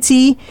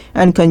intensity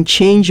and can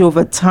change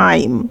over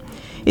time.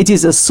 It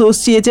is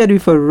associated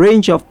with a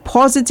range of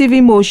positive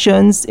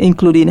emotions,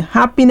 including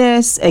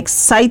happiness,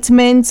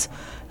 excitement,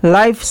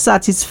 life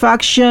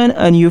satisfaction,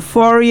 and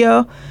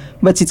euphoria,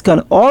 but it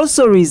can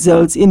also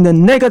result in the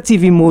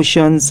negative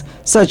emotions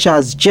such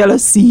as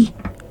jealousy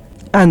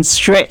and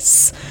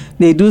stress.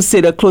 They do say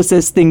the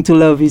closest thing to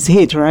love is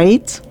hate,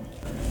 right?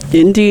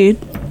 Indeed.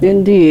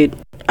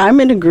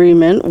 I'm in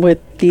agreement with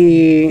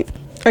the,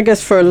 I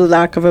guess for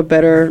lack of a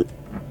better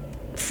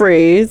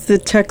phrase, the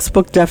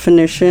textbook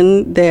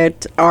definition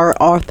that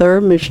our author,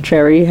 Ms.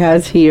 Cherry,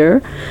 has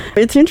here.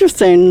 It's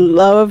interesting.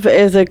 Love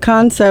as a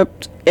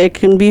concept, it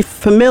can be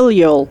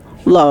familial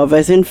love,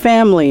 as in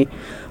family.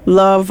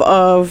 Love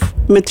of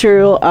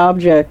material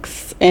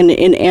objects and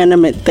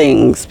inanimate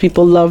things.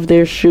 People love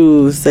their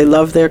shoes, they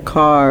love their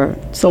car,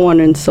 so on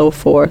and so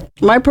forth.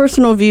 My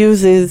personal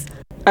views is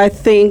I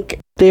think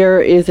there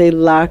is a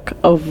lack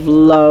of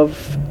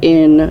love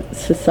in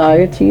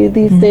society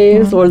these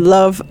days, or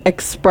love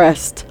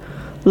expressed,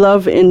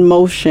 love in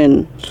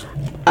motion.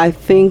 I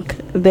think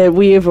that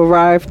we have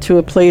arrived to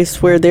a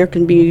place where there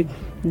can be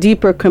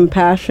deeper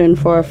compassion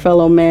for our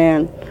fellow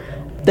man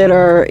that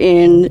are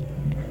in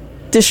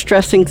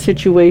distressing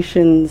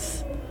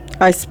situations.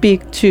 I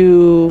speak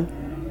to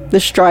the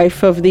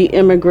strife of the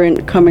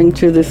immigrant coming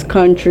to this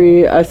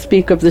country. I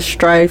speak of the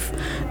strife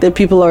that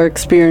people are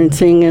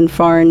experiencing in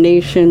foreign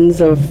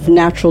nations, of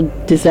natural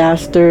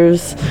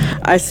disasters.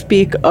 I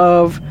speak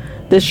of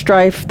the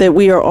strife that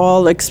we are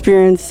all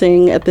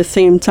experiencing at the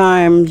same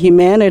time,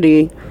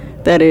 humanity,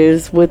 that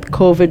is, with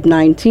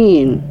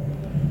COVID-19,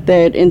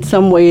 that in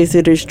some ways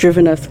it has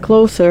driven us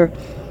closer,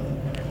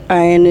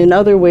 and in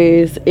other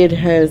ways it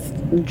has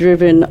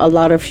driven a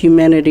lot of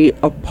humanity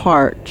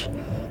apart.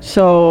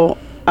 So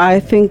I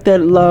think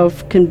that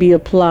love can be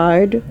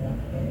applied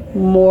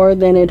more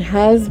than it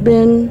has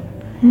been.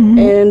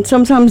 And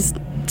sometimes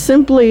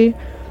simply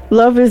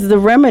love is the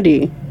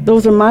remedy.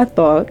 Those are my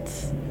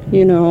thoughts.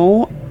 You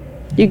know,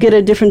 you get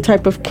a different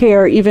type of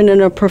care even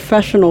in a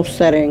professional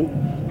setting,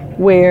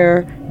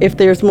 where if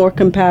there's more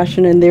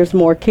compassion and there's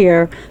more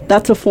care,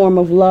 that's a form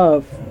of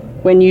love.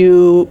 When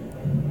you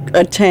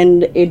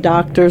attend a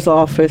doctor's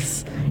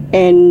office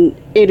and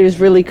it is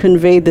really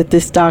conveyed that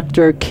this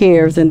doctor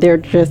cares, and they're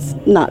just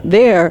not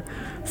there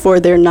for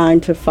their 9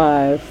 to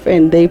 5,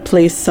 and they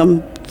place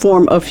some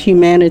form of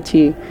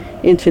humanity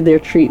into their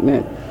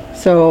treatment.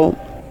 So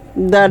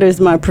that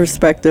is my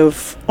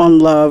perspective on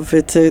love.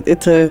 It's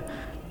a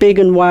big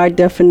and wide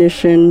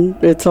definition.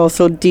 It's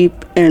also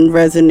deep and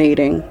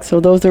resonating. So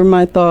those are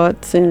my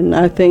thoughts, and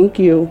I thank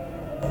you,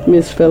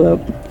 Ms. Phillip,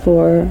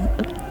 for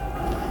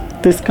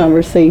this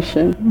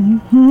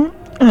conversation.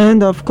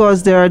 And of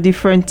course, there are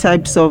different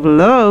types of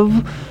love.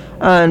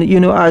 And, you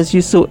know, as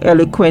you so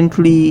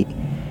eloquently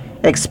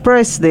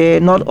expressed there,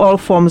 not all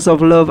forms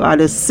of love are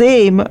the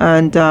same.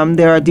 And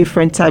there are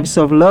different types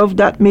of love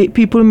that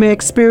people may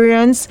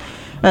experience.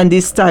 And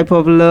this type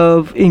of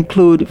love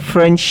include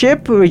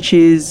friendship, which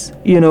is,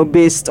 you know,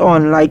 based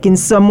on liking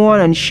someone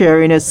and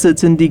sharing a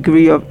certain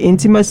degree of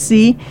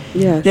intimacy.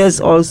 Yes. There's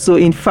also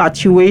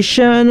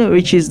infatuation,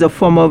 which is the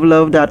form of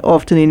love that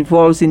often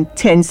involves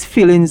intense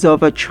feelings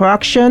of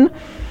attraction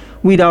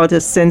without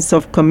a sense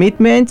of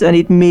commitment, and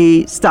it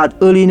may start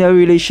early in a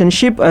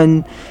relationship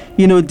and,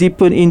 you know,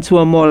 deepen into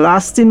a more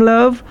lasting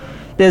love.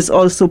 There's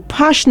also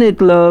passionate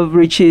love,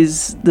 which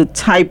is the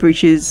type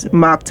which is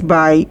marked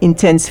by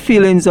intense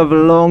feelings of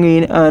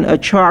longing and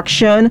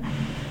attraction,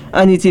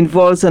 and it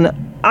involves an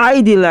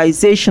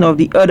idealization of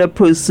the other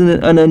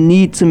person and a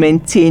need to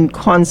maintain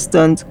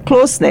constant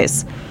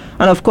closeness.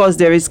 And of course,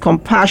 there is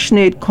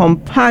compassionate,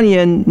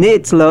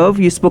 companionate love.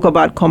 You spoke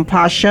about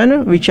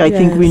compassion, which I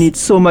think we need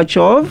so much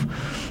of.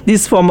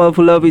 This form of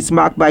love is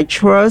marked by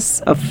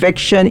trust,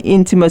 affection,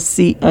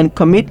 intimacy, and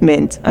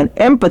commitment, and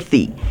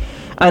empathy.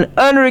 And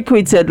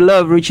unrequited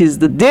love, which is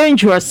the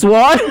dangerous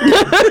one.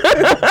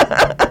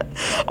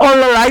 All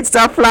the lights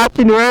are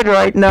flashing red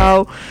right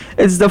now.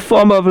 It's the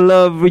form of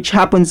love which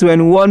happens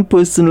when one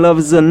person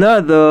loves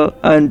another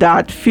and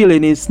that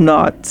feeling is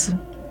not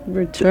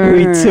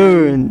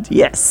returned.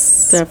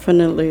 Yes.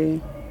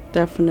 Definitely.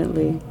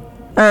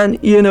 And,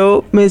 you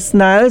know, Miss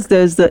Niles,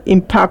 there's the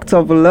impact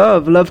of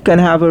love. Love can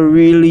have a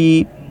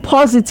really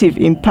positive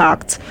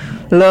impact.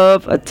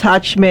 Love,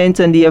 attachment,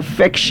 and the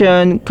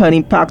affection can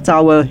impact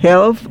our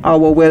health,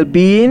 our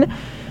well-being,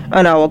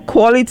 and our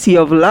quality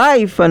of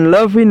life, and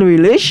loving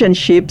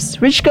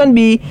relationships, which can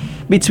be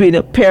between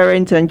a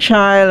parent and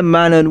child,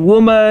 man and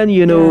woman,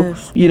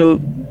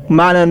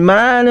 man and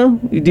man,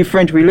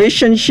 different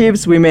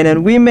relationships, women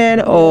and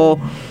women, or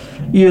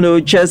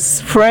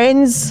just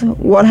friends,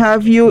 what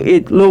have you.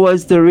 It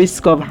lowers the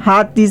risk of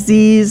heart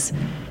disease.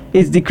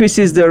 It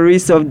decreases the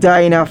risk of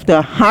dying after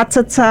a heart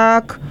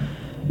attack.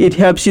 It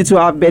helps you to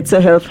have better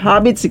health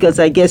habits because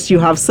I guess you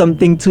have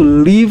something to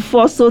live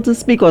for, so to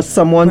speak, or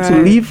someone to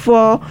live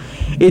for.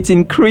 It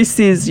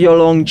increases your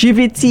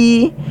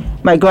longevity.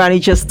 My granny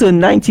just turned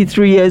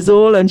 93 years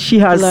old and she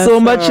has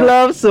much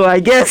love. So I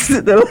guess,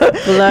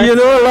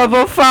 love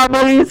of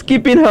family is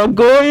keeping her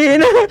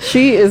going.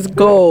 She is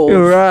gold.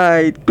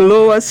 Right.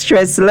 Lower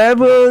stress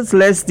levels,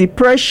 less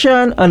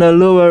depression, and a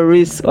lower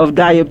risk of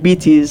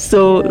diabetes.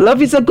 So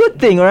love is a good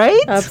thing, right?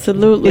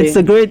 Absolutely. It's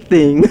a great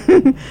thing.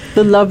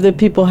 The love that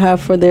people have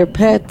for their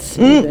pets.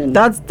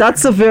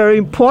 That's a very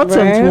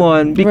important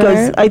one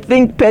because I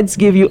think pets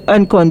give you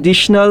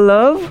unconditional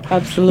love.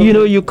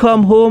 Absolutely. You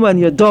come home and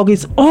your dog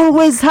is always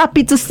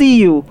happy to see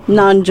you.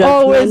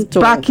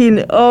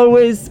 Non-judgmental.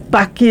 Always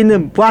backing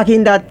and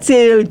wagging that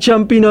tail,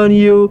 jumping on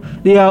you.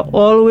 They are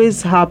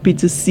always happy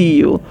to see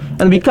you.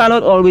 And we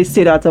cannot always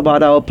say that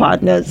about our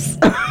partners.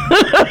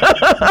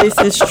 This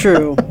is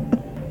true.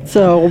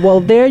 So, well,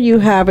 there you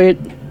have it.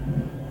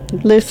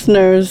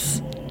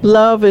 Listeners,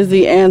 love is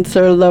the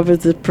answer. Love is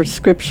the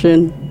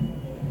prescription.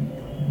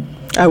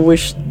 I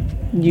wish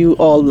you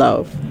all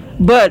love.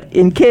 But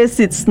in case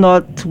it's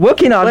not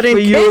working out for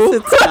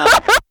you,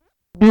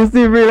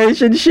 abusive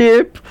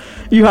relationship,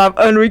 you have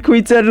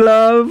unrequited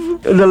love,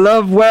 the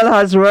love well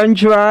has run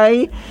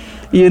dry,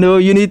 you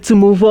need to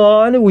move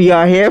on. We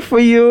are here for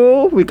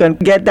you. We can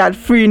get that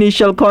free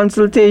initial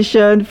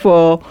consultation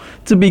to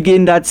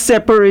begin that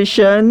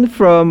separation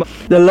from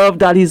the love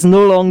that is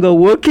no longer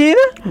working.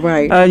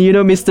 Right. And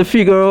Mr.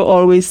 Figaro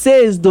always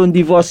says, don't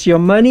divorce your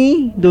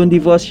money, don't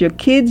divorce your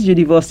kids, you're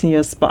divorcing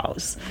your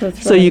spouse.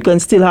 That's so you can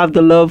still have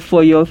the love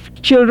for your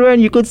children.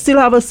 You could still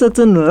have a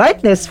certain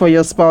likeness for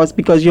your spouse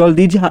because you all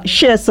did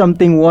share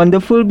something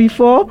wonderful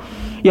before.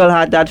 You all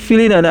had that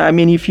feeling. And I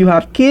mean, if you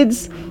have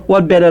kids,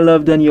 what better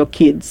love than your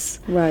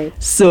kids? Right.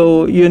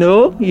 So, you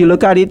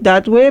look at it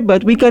that way,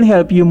 but we can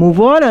help you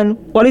move on. And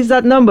what is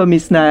that number,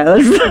 Miss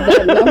Niles?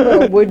 That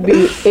number would be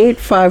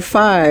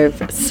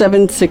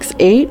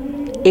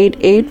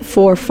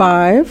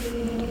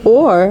 855-768-8845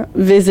 or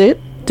visit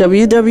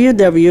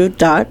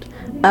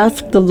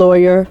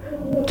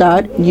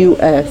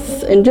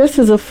www.askthelawyer.us. And just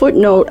as a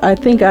footnote, I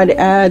think I'd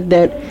add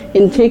that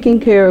in taking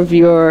care of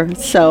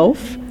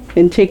yourself,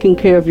 in taking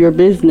care of your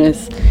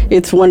business,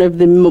 it's one of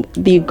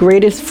the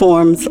greatest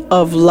forms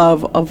of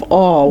love of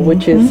all,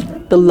 which is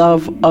the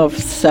love of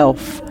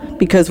self.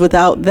 Because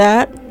without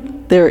that,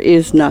 there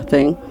is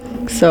nothing.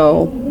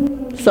 So,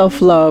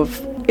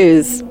 self-love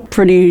is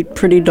pretty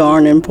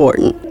darn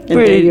important. And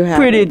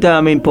pretty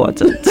damn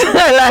important.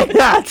 I like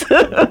that.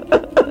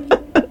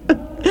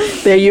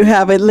 There you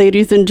have it,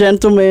 ladies and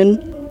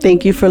gentlemen.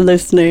 Thank you for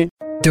listening.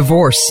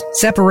 Divorce,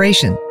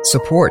 separation,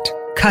 support,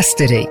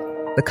 custody.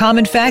 The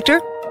common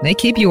factor? They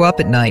keep you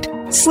up at night.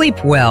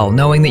 Sleep well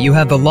knowing that you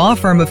have the law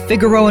firm of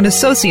Figaro &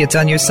 Associates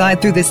on your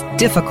side through this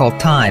difficult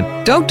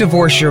time. Don't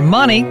divorce your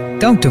money.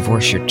 Don't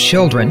divorce your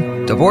children.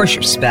 Divorce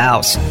your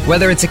spouse.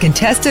 Whether it's a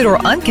contested or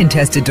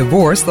uncontested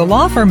divorce, the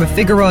law firm of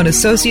Figaro &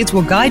 Associates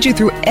will guide you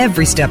through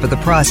every step of the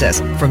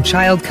process. From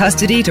child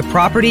custody to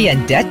property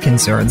and debt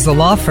concerns, the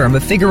law firm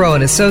of Figaro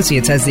 &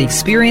 Associates has the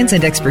experience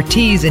and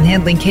expertise in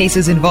handling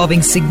cases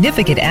involving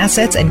significant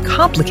assets and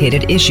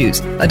complicated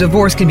issues. A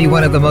divorce can be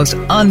one of the most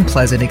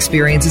unpleasant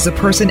experiences a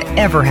person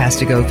ever has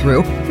to go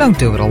through. Don't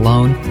do it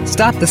alone.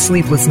 Stop the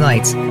sleepless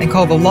nights and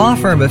call the law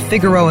firm of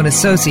Figaro &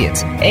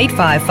 Associates,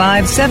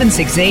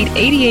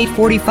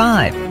 855-768-8845.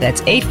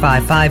 That's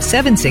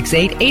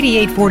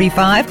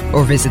 855-768-8845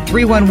 or visit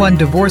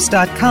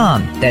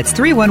 311divorce.com. That's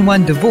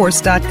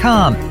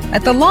 311divorce.com.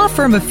 At the law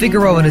firm of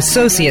Figaro &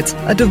 Associates,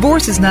 a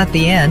divorce is not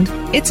the end,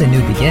 it's a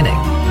new beginning.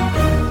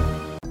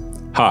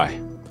 Hi,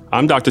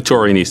 I'm Dr.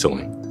 Taurine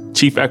Easterling,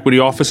 Chief Equity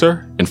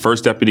Officer and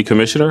First Deputy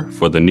Commissioner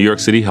for the New York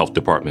City Health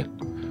Department.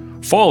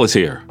 Fall is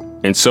here,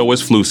 and so is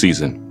flu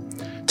season.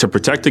 To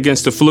protect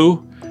against the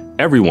flu,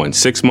 everyone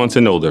 6 months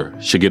and older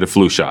should get a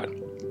flu shot.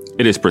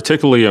 It is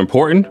particularly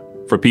important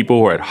for people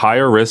who are at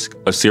higher risk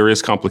of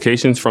serious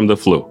complications from the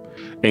flu,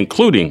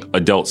 including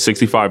adults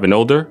 65 and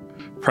older,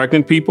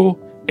 pregnant people,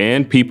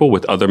 and people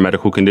with other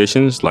medical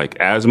conditions like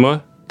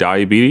asthma,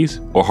 diabetes,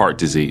 or heart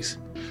disease.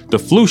 The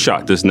flu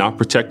shot does not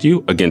protect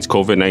you against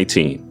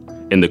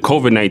COVID-19, and the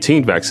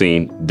COVID-19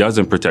 vaccine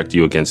doesn't protect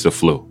you against the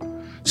flu.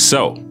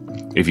 So,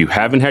 if you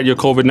haven't had your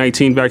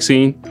COVID-19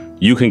 vaccine,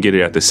 you can get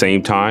it at the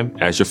same time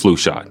as your flu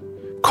shot.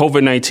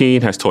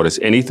 COVID-19 has taught us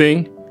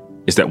anything,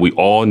 is that we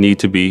all need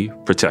to be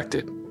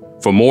protected.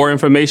 For more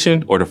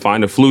information or to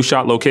find a flu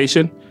shot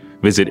location,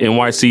 visit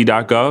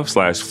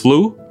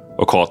nyc.gov/flu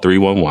or call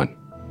 311.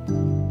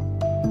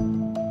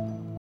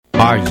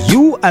 Are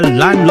you a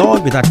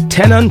landlord with a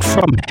tenant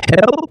from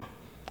hell?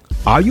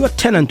 Are you a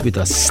tenant with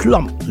a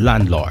slump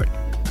landlord?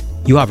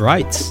 You have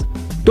rights.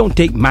 Don't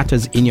take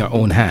matters in your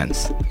own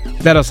hands.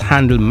 Let us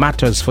handle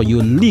matters for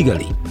you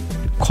legally.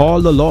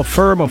 Call the law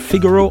firm of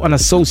Figaro and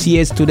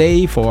Associates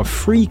today for a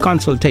free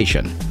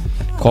consultation.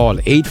 Call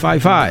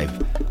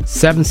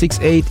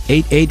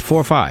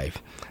 855-768-8845.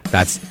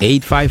 That's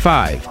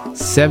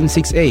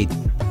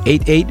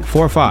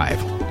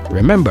 855-768-8845.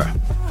 Remember,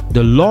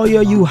 the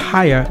lawyer you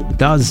hire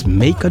does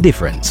make a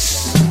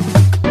difference.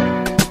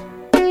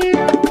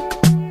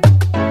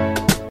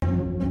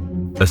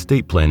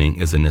 Estate planning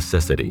is a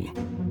necessity,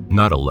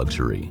 not a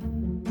luxury.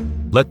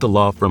 Let the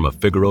law firm of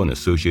Figaro and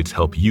Associates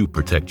help you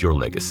protect your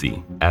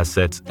legacy,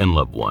 assets, and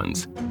loved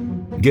ones.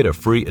 Get a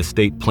free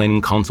estate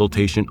planning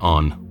consultation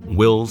on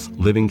wills,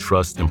 living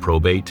trust and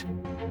probate,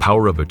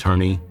 power of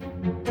attorney,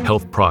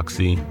 health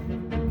proxy,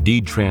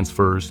 deed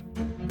transfers,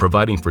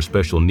 providing for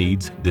special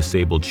needs,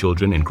 disabled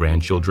children and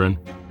grandchildren,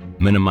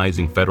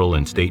 minimizing federal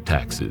and state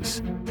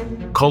taxes.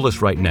 Call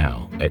us right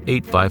now at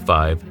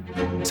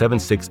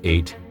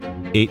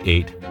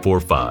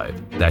 855-768-8845.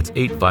 That's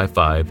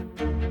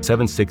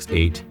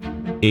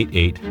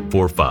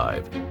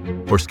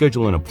 855-768-8845. Or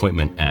schedule an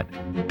appointment at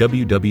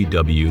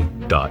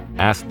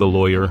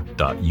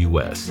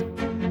www.askthelawyer.us.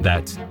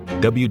 That's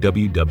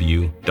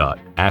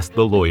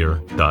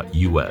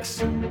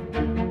www.askthelawyer.us.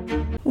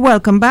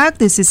 Welcome back.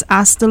 This is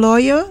Ask the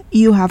Lawyer.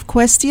 You have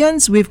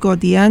questions, we've got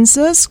the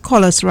answers.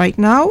 Call us right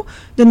now.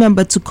 The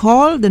number to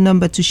call, the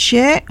number to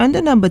share, and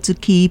the number to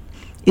keep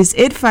is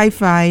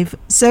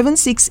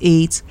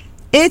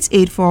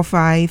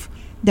 855-768-8845.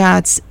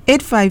 That's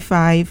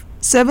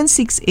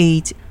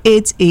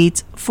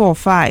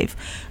 855-768-8845.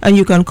 And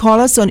you can call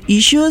us on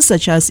issues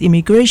such as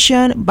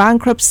immigration,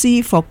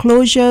 bankruptcy,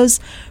 foreclosures,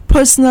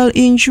 personal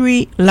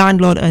injury,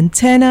 landlord and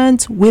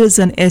tenant, wills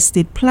and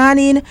estate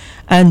planning,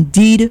 and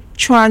deed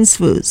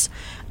transfers.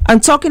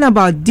 And talking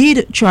about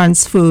deed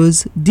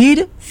transfers,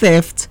 deed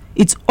theft,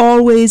 it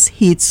always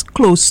hits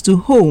close to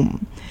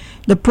home.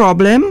 The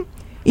problem?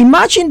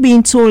 Imagine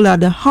being told that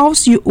the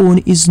house you own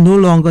is no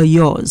longer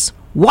yours.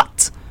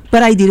 What?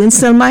 But I didn't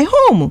sell my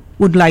home,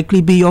 would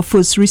likely be your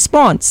first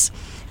response.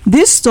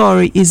 This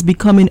story is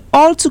becoming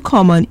all too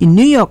common in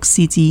New York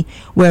City,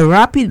 where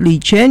rapidly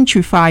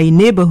gentrifying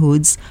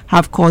neighborhoods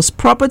have caused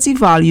property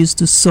values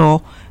to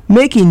soar,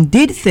 making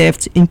deed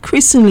theft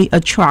increasingly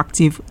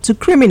attractive to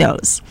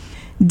criminals.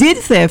 Deed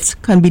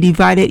theft can be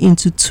divided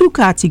into two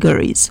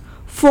categories: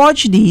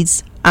 forged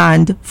deeds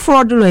and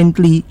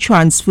fraudulently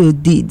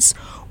transferred deeds.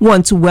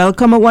 Want to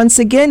welcome once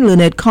again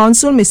Learned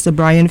Counsel Mr.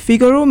 Brian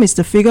Figaro.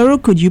 Mr. Figaro,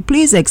 could you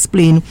please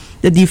explain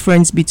the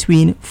difference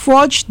between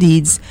forged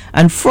deeds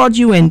and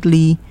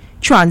fraudulently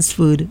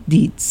transferred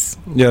deeds?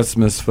 Yes,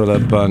 Ms.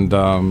 Phillip, and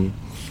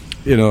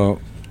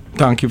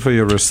thank you for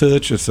your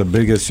research. It's the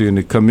biggest issue in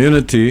the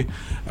community.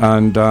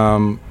 And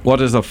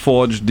what is a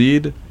forged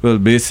deed? Well,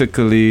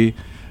 basically,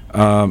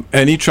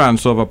 any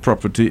transfer of a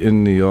property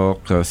in New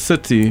York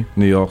City,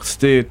 New York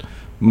State,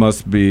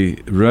 must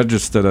be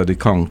registered at the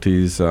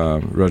county's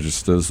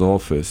registrar's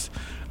office.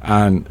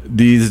 And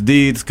these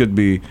deeds could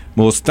be,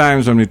 most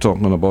times when we're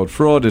talking about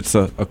fraud, it's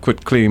a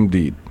quitclaim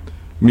deed,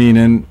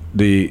 meaning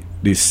the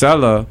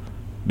seller,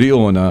 the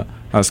owner,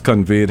 has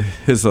conveyed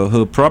his or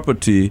her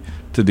property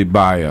to the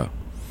buyer.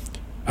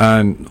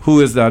 And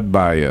who is that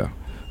buyer?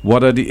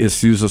 What are the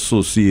issues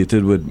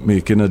associated with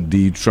making a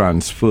deed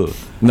transfer?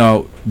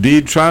 Now,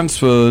 deed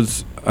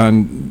transfers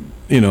and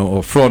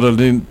or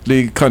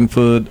fraudulently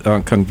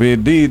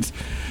conveyed deeds,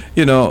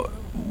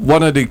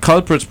 one of the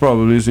culprits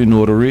probably is the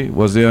notary.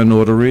 Was there a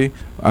notary?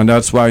 And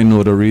that's why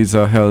notaries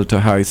are held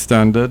to high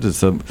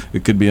standards.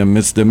 It could be a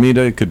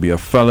misdemeanor, it could be a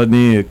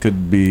felony, it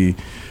could be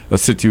a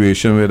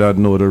situation where that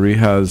notary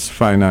has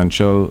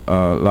financial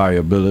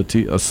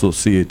liability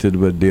associated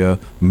with their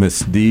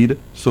misdeed,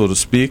 so to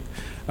speak.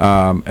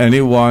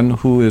 Anyone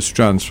who is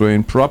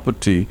transferring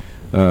property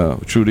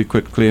through the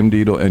quitclaim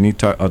deed or any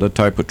other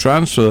type of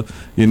transfer,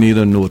 you need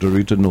a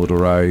notary to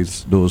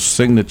notarize those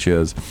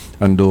signatures,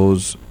 and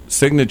those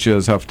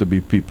signatures have to be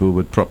people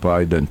with proper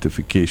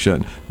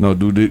identification. Now,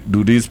 do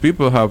these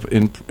people have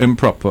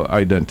improper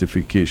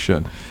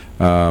identification?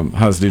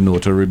 Has the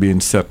notary been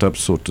set up,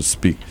 so to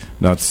speak?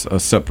 That's a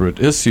separate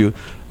issue,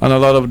 and a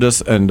lot of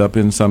this end up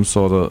in some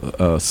sort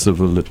of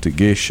civil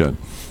litigation.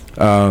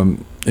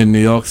 In New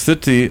York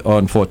City,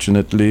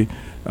 unfortunately,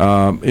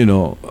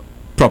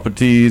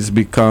 properties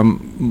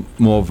become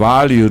more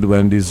valued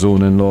when the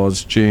zoning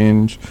laws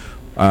change.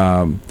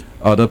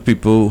 Other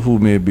people who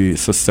may be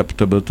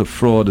susceptible to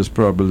fraud is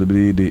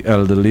probably the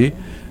elderly,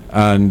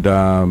 and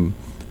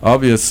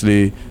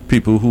obviously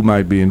people who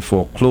might be in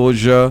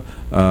foreclosure,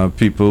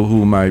 people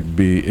who might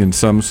be in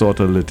some sort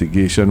of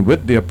litigation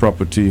with their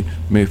property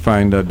may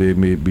find that they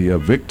may be a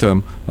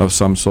victim of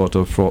some sort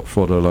of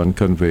fraudulent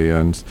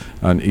conveyance,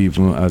 and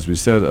even, as we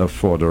said, a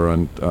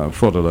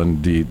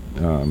fraudulent deed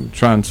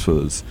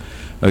transfers.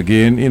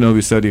 Again,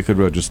 we said you could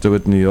register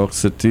with New York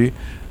City,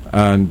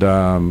 and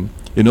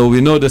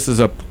we know this is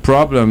a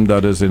problem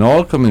that is in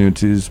all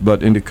communities,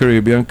 but in the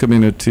Caribbean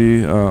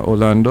community,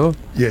 Orlando?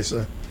 Yes,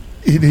 sir.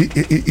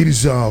 It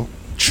is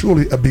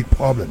truly a big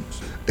problem.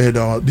 And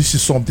this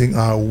is something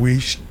I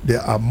wish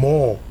there are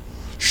more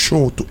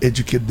shows to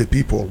educate the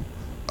people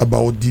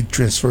about deed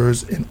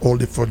transfers and all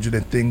the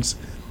fraudulent things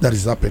that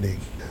is happening.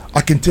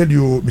 I can tell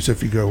you, Mr.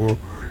 Figueroa,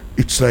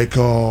 it's like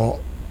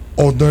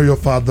honor your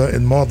father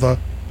and mother.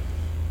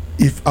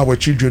 If our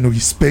children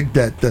respect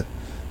that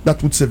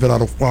would save a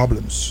lot of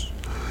problems.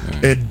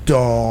 And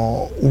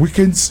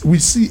we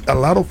see a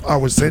lot of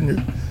our senior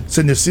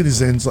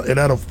citizens, a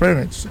lot of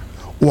parents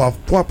who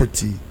have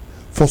property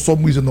for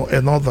some reason or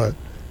another.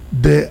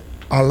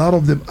 A lot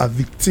of them are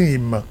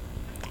victim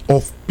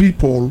of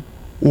people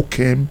who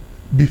came,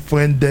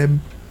 befriend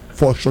them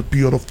for a short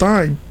period of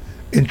time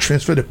and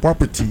transfer the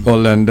property. Or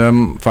lend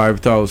them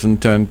 $5,000,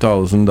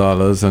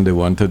 $10,000 and they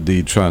want a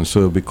deed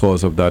transfer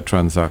because of that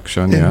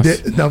transaction. And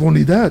yes. Not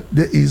only that,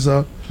 there is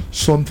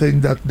something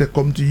that they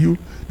come to you.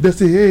 They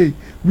say, hey,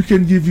 we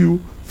can give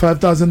you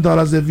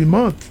 $5,000 every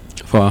month.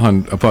 For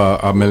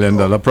 $1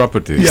 million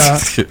property. Yeah.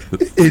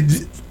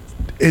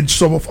 and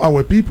some of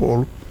our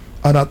people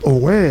are not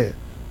aware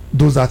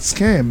those are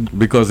scams.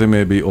 Because they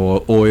may be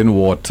owing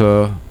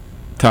water,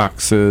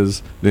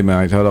 taxes, they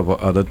might have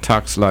other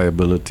tax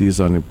liabilities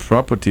on the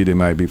property, they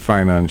might be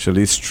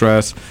financially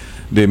stressed,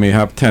 they may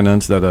have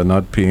tenants that are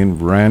not paying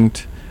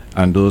rent,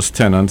 and those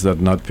tenants that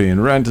are not paying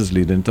rent is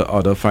leading to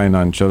other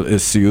financial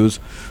issues.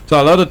 So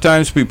a lot of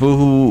times people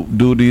who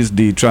do these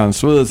deed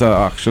transfers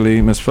are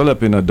actually, Ms.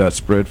 Phillip, in a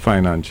desperate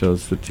financial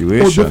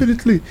situation. Oh,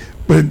 definitely.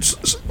 When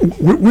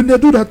they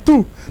do that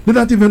too, they're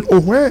not even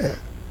aware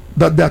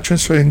that they're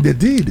transferring the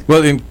deed.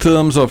 Well, in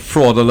terms of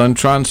fraudulent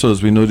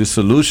transfers, we know the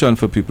solution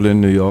for people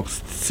in New York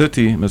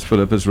City. Ms.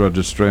 Phillip is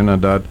registering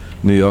at that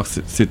New York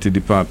City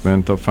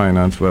Department of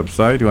Finance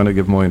website. You want to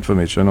give more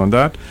information on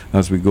that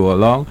as we go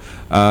along?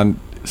 And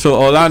so,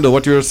 Orlando,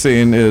 what you're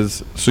saying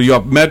is, so you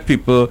have met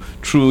people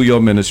through your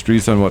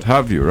ministries and what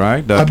have you,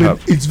 right?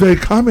 It's very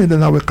common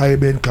in our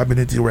Caribbean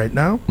community right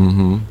now.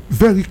 Mm-hmm.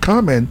 Very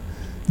common.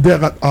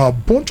 There are a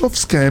bunch of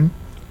scams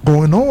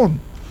going on.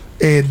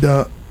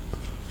 And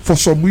for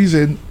some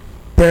reason,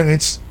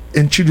 parents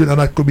and children are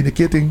not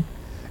communicating,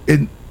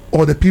 and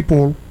other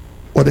people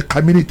or the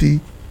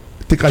community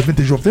take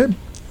advantage of them.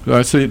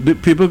 Right, so the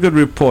people could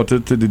report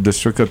it to the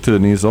district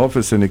attorney's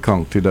office in the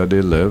county that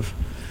they live,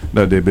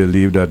 that they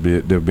believe that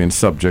they've been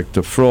subject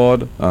to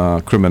fraud,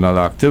 criminal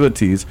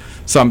activities.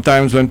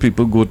 Sometimes when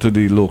people go to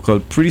the local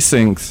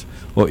precincts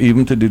or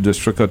even to the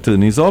district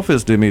attorney's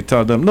office, they may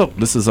tell them, look,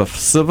 this is a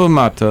civil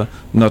matter,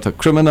 not a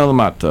criminal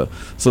matter.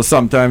 So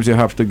sometimes you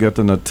have to get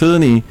an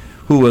attorney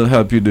who will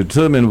help you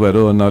determine whether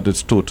or not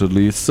it's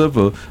totally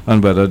civil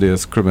and whether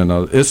there's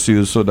criminal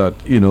issues, so that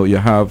you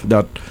have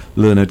that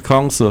learned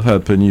counsel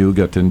helping you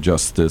get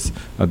justice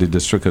at the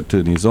district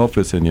attorney's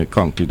office in your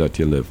county that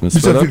you live.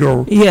 Mr.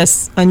 Figueroa.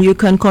 Yes, and you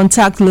can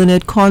contact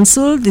learned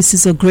counsel. This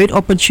is a great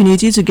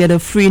opportunity to get a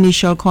free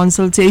initial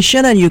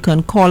consultation, and you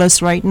can call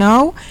us right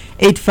now,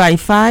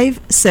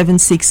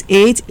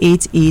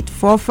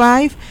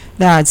 855-768-8845.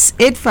 That's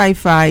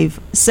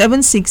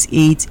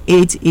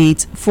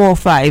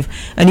 855-768-8845.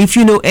 And if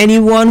you know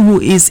anyone who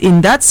is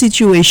in that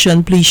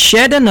situation, please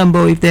share the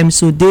number with them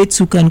so they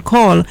too can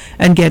call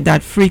and get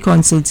that free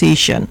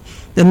consultation.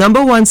 The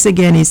number once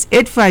again is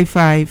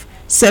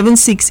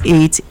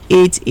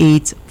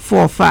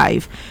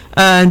 855-768-8845.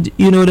 And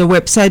the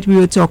website we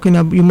were talking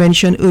about, you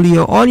mentioned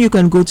earlier on, you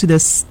can go to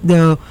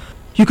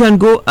you can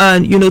go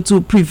and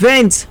to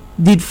prevent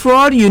deed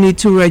fraud, you need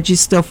to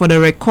register for the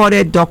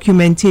recorded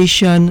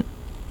documentation.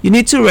 You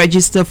need to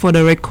register for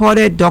the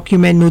Recorded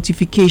Document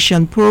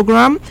Notification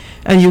Program,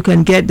 and you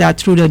can get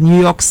that through the New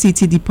York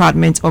City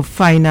Department of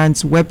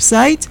Finance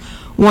website.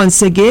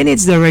 Once again,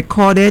 it's the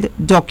Recorded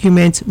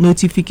Document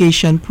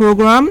Notification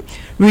Program,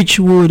 which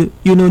would,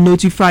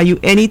 notify you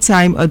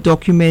anytime a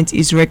document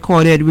is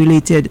recorded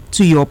related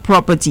to your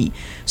property.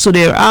 So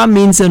there are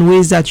means and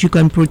ways that you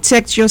can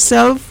protect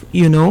yourself,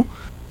 Yeah,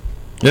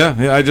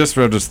 I just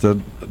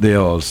registered there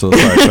also. So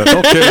I said,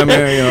 okay, let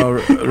me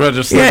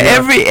register. Yeah,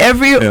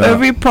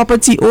 every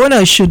property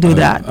owner should do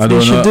that.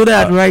 They should do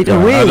that right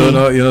away. I don't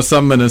know.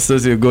 Some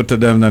ministers, you go to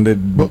them and they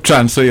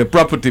transfer your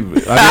property. You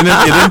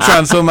didn't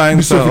transfer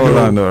mine to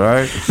Orlando,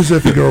 right? Mr.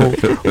 Figueroa,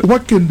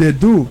 what can they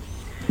do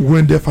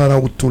when they find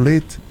out too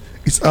late?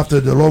 It's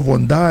after the loved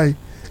one died,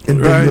 and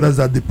they realize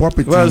that the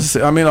property. Well,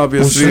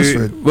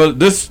 obviously,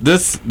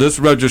 this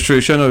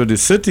registration of the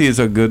city is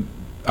a good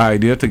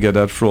idea to get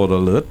that fraud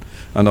alert.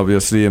 And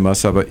obviously you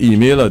must have an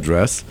email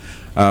address,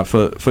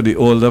 For the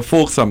older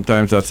folks,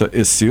 sometimes that's an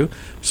issue.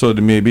 So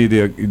maybe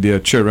their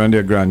children,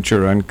 their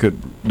grandchildren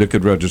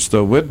could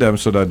register with them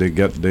so that they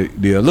get the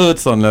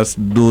alerts, unless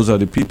those are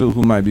the people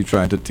who might be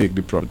trying to take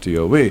the property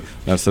away.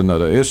 That's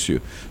another issue.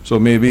 So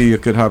maybe you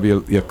could have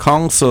your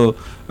counsel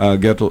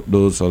get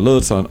those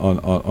alerts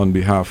on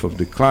behalf of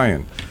the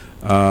client.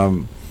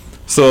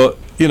 So,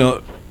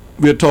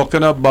 we're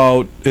talking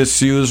about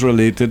issues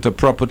related to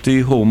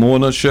property, home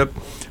ownership,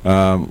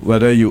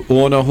 whether you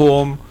own a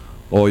home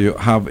or you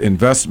have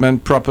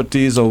investment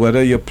properties, or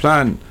whether you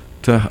plan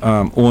to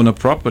own a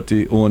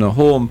property, own a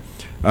home.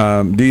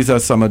 These are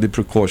some of the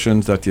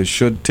precautions that you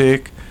should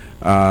take.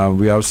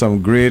 We have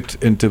some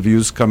great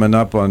interviews coming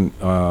up on,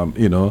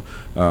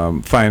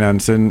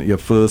 financing your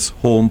first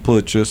home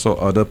purchase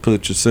or other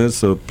purchases.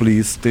 So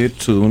please stay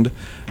tuned.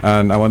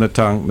 And I want to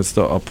thank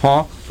Mr.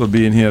 Opon for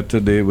being here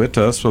today with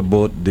us for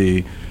both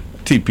the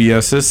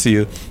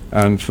TPSSU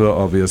and for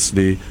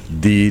obviously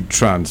the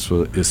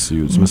transfer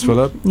issues. Ms.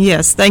 Phillip?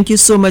 Yes, thank you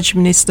so much,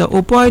 Minister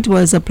Opon. It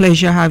was a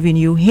pleasure having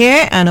you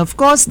here. And of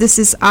course, this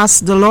is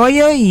Ask the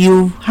Lawyer.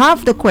 You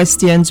have the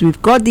questions,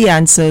 we've got the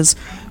answers.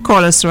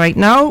 Call us right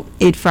now,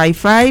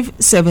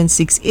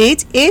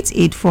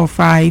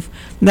 855-768-8845.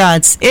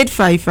 That's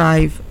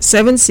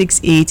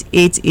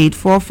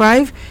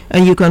 855-768-8845.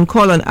 And you can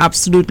call on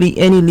absolutely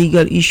any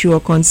legal issue or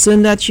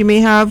concern that you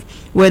may have,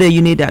 whether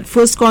you need that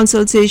first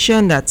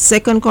consultation, that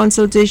second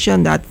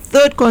consultation, that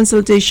third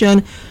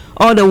consultation,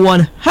 or the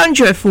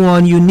 100th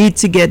one. You need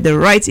to get the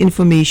right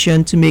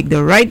information to make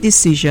the right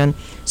decision.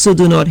 So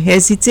do not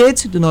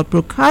hesitate, do not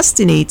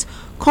procrastinate.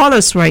 Call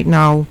us right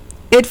now,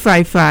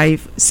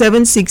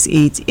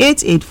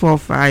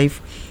 855-768-8845.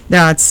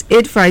 That's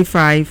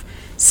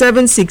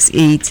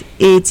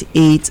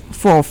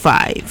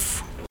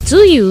 855-768-8845.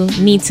 Do you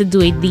need to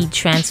do a deed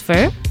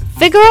transfer?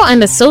 Figaro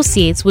and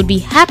Associates would be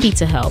happy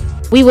to help.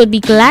 We would be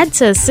glad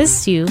to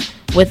assist you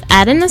with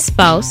adding a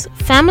spouse,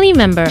 family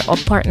member, or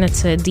partner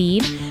to a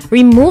deed,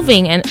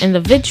 removing an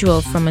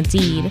individual from a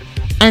deed,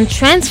 and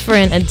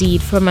transferring a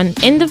deed from an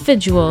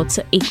individual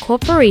to a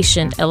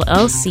corporation,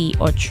 LLC,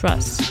 or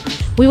trust.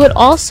 We would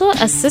also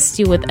assist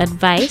you with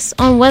advice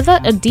on whether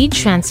a deed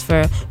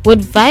transfer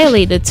would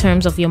violate the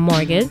terms of your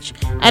mortgage,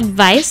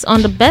 advice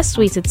on the best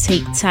way to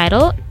take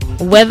title,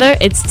 whether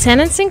it's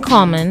tenants in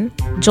common,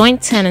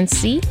 joint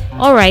tenancy,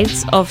 or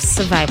rights of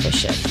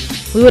survivorship.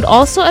 We would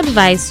also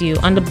advise you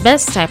on the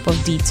best type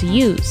of deed to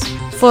use.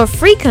 For a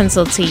free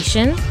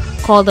consultation,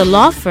 call the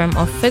law firm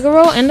of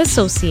Figaro and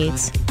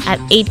Associates at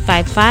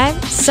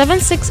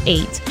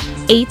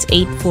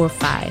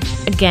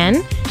 855-768-8845.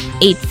 Again,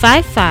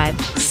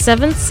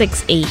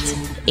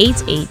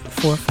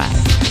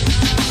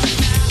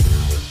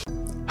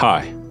 855-768-8845.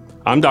 Hi,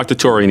 I'm Dr.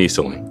 Tori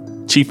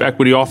Nieseling, Chief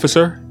Equity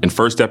Officer and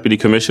First Deputy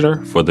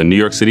Commissioner for the New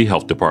York City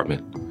Health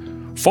Department.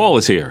 Fall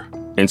is here,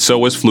 and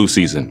so is flu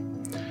season.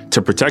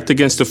 To protect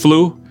against the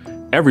flu,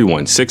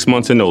 everyone 6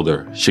 months and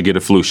older should get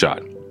a flu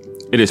shot.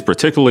 It is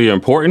particularly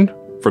important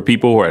for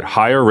people who are at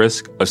higher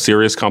risk of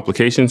serious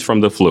complications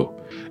from the flu,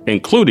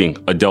 including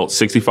adults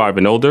 65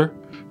 and older,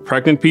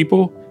 pregnant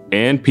people,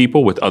 and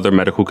people with other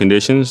medical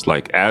conditions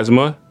like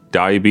asthma,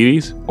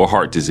 diabetes, or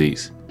heart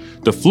disease.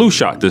 The flu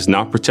shot does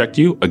not protect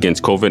you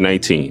against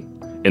COVID-19,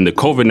 and the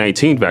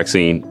COVID-19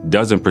 vaccine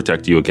doesn't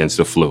protect you against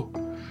the flu.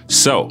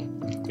 So,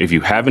 if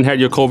you haven't had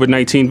your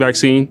COVID-19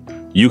 vaccine,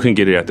 you can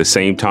get it at the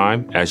same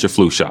time as your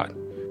flu shot.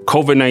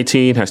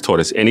 COVID-19 has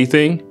taught us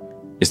anything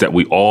is that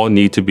we all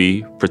need to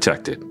be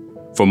protected.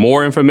 For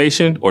more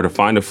information or to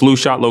find a flu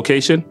shot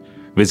location,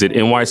 visit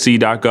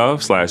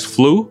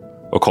nyc.gov/flu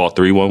or call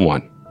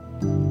 311.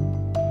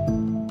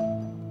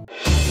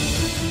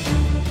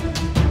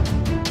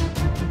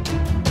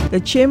 The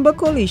Chamber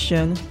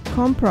Coalition,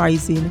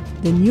 comprising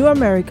the New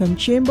American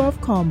Chamber of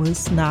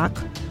Commerce, NAC,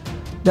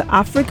 the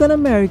African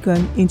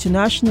American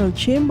International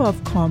Chamber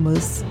of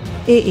Commerce,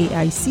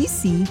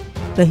 AAICC,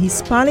 the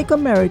Hispanic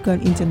American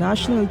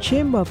International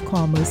Chamber of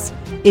Commerce,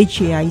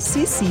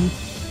 HAICC,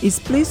 is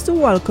pleased to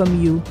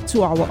welcome you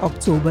to our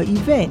October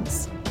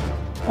events.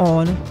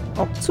 On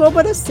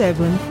October the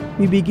 7th,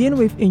 we begin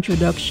with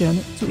Introduction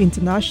to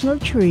International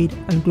Trade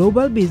and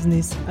Global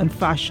Business and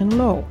Fashion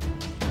Law.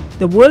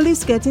 The world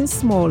is getting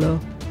smaller,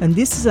 and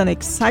this is an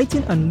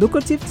exciting and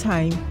lucrative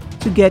time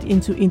to get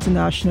into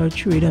international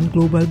trade and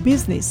global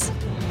business.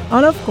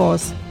 And of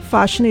course,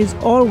 fashion is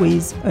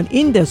always an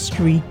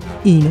industry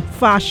in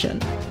fashion.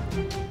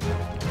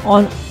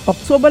 On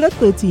October the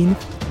 13th,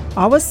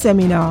 our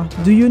seminar,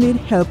 Do You Need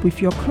Help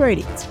with Your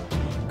Credit?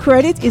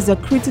 Credit is a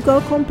critical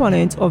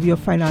component of your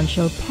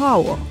financial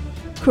power.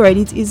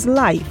 Credit is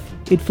life.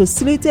 It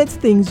facilitates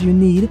things you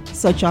need,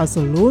 such as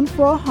a loan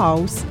for a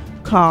house,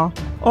 car,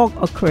 or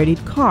a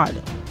credit card.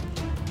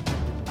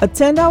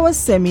 Attend our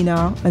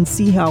seminar and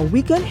see how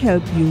we can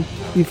help you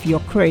with your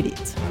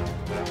credit.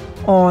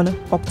 On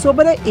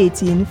October the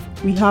 18th,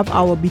 we have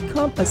our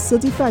Become a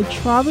Certified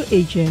Travel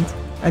Agent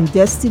and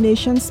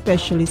Destination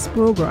Specialist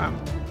program.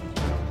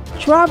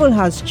 Travel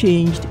has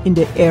changed in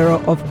the era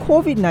of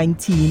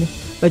COVID-19,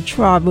 but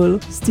travel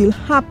still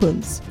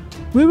happens.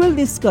 we will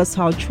discuss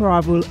how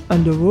travel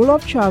and the role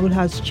of travel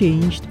has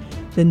changed,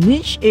 the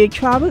niche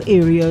travel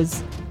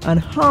areas, and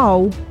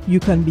how you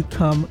can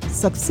become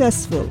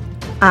successful.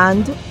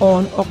 And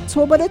on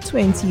October the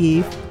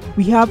 28th,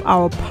 we have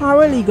our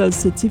Paralegal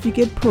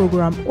Certificate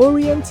Program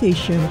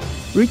orientation,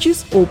 which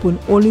is open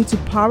only to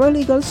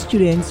paralegal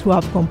students who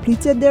have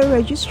completed their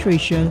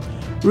registration,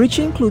 which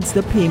includes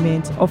the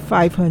payment of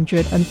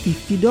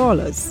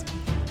 $550.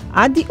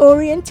 At the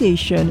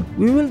orientation,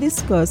 we will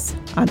discuss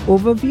an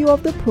overview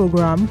of the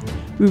program.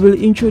 We will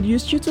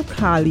introduce you to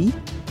Kali.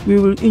 We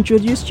will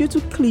introduce you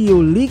to Clio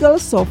legal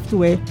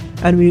software,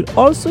 and we'll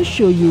also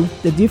show you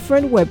the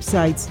different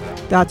websites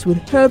that will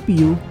help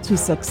you to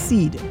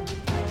succeed.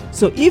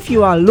 So if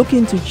you are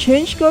looking to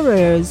change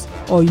careers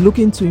or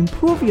looking to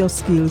improve your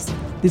skills,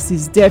 this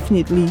is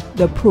definitely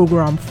the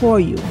program for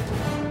you.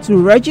 To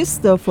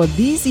register for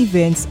these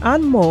events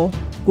and more,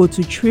 go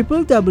to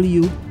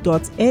www.nacc.nyc.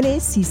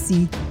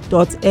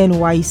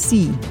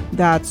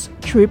 That's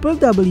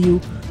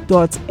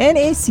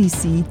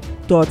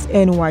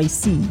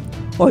www.nacc.nyc.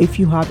 Or if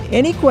you have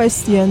any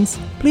questions,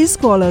 please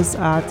call us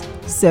at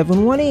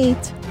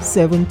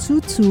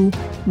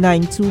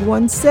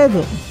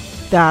 718-722-9217.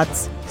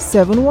 That's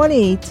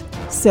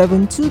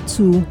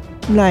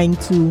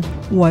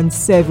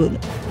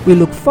 718-722-9217. We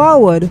look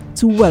forward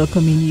to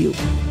welcoming you.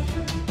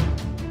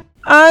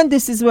 And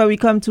this is where we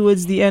come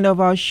towards the end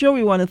of our show.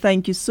 We want to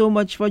thank you so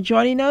much for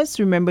joining us.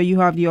 Remember, you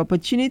have the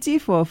opportunity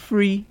for a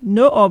free,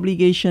 no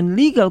obligation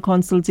legal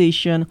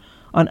consultation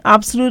on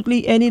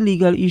absolutely any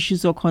legal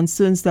issues or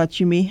concerns that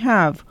you may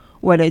have,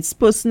 whether it's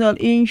personal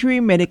injury,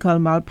 medical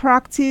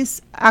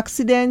malpractice,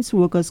 accidents,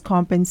 workers'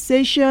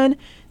 compensation,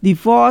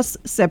 divorce,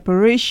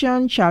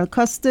 separation, child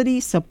custody,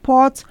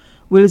 support,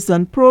 wills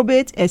and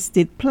probate,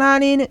 estate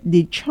planning,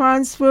 deed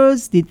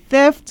transfers, deed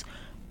theft,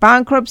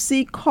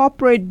 bankruptcy,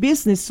 corporate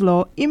business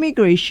law,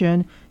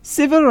 immigration,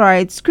 civil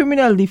rights,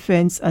 criminal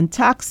defense, and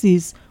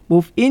taxes,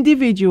 both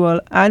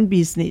individual and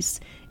business.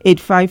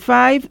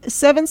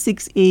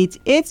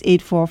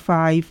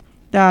 855-768-8845.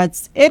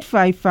 That's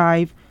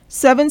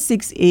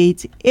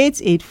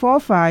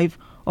 855-768-8845.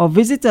 Or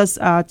visit us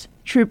at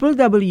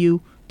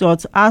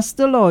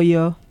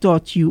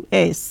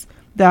www.askthelawyer.us.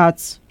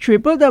 That's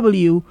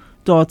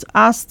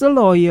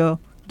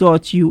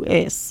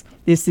www.askthelawyer.us.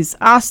 This is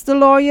Ask the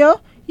Lawyer.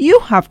 You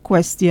have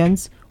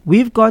questions,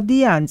 we've got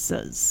the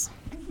answers.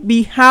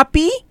 Be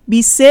happy,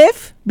 be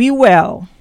safe, be well.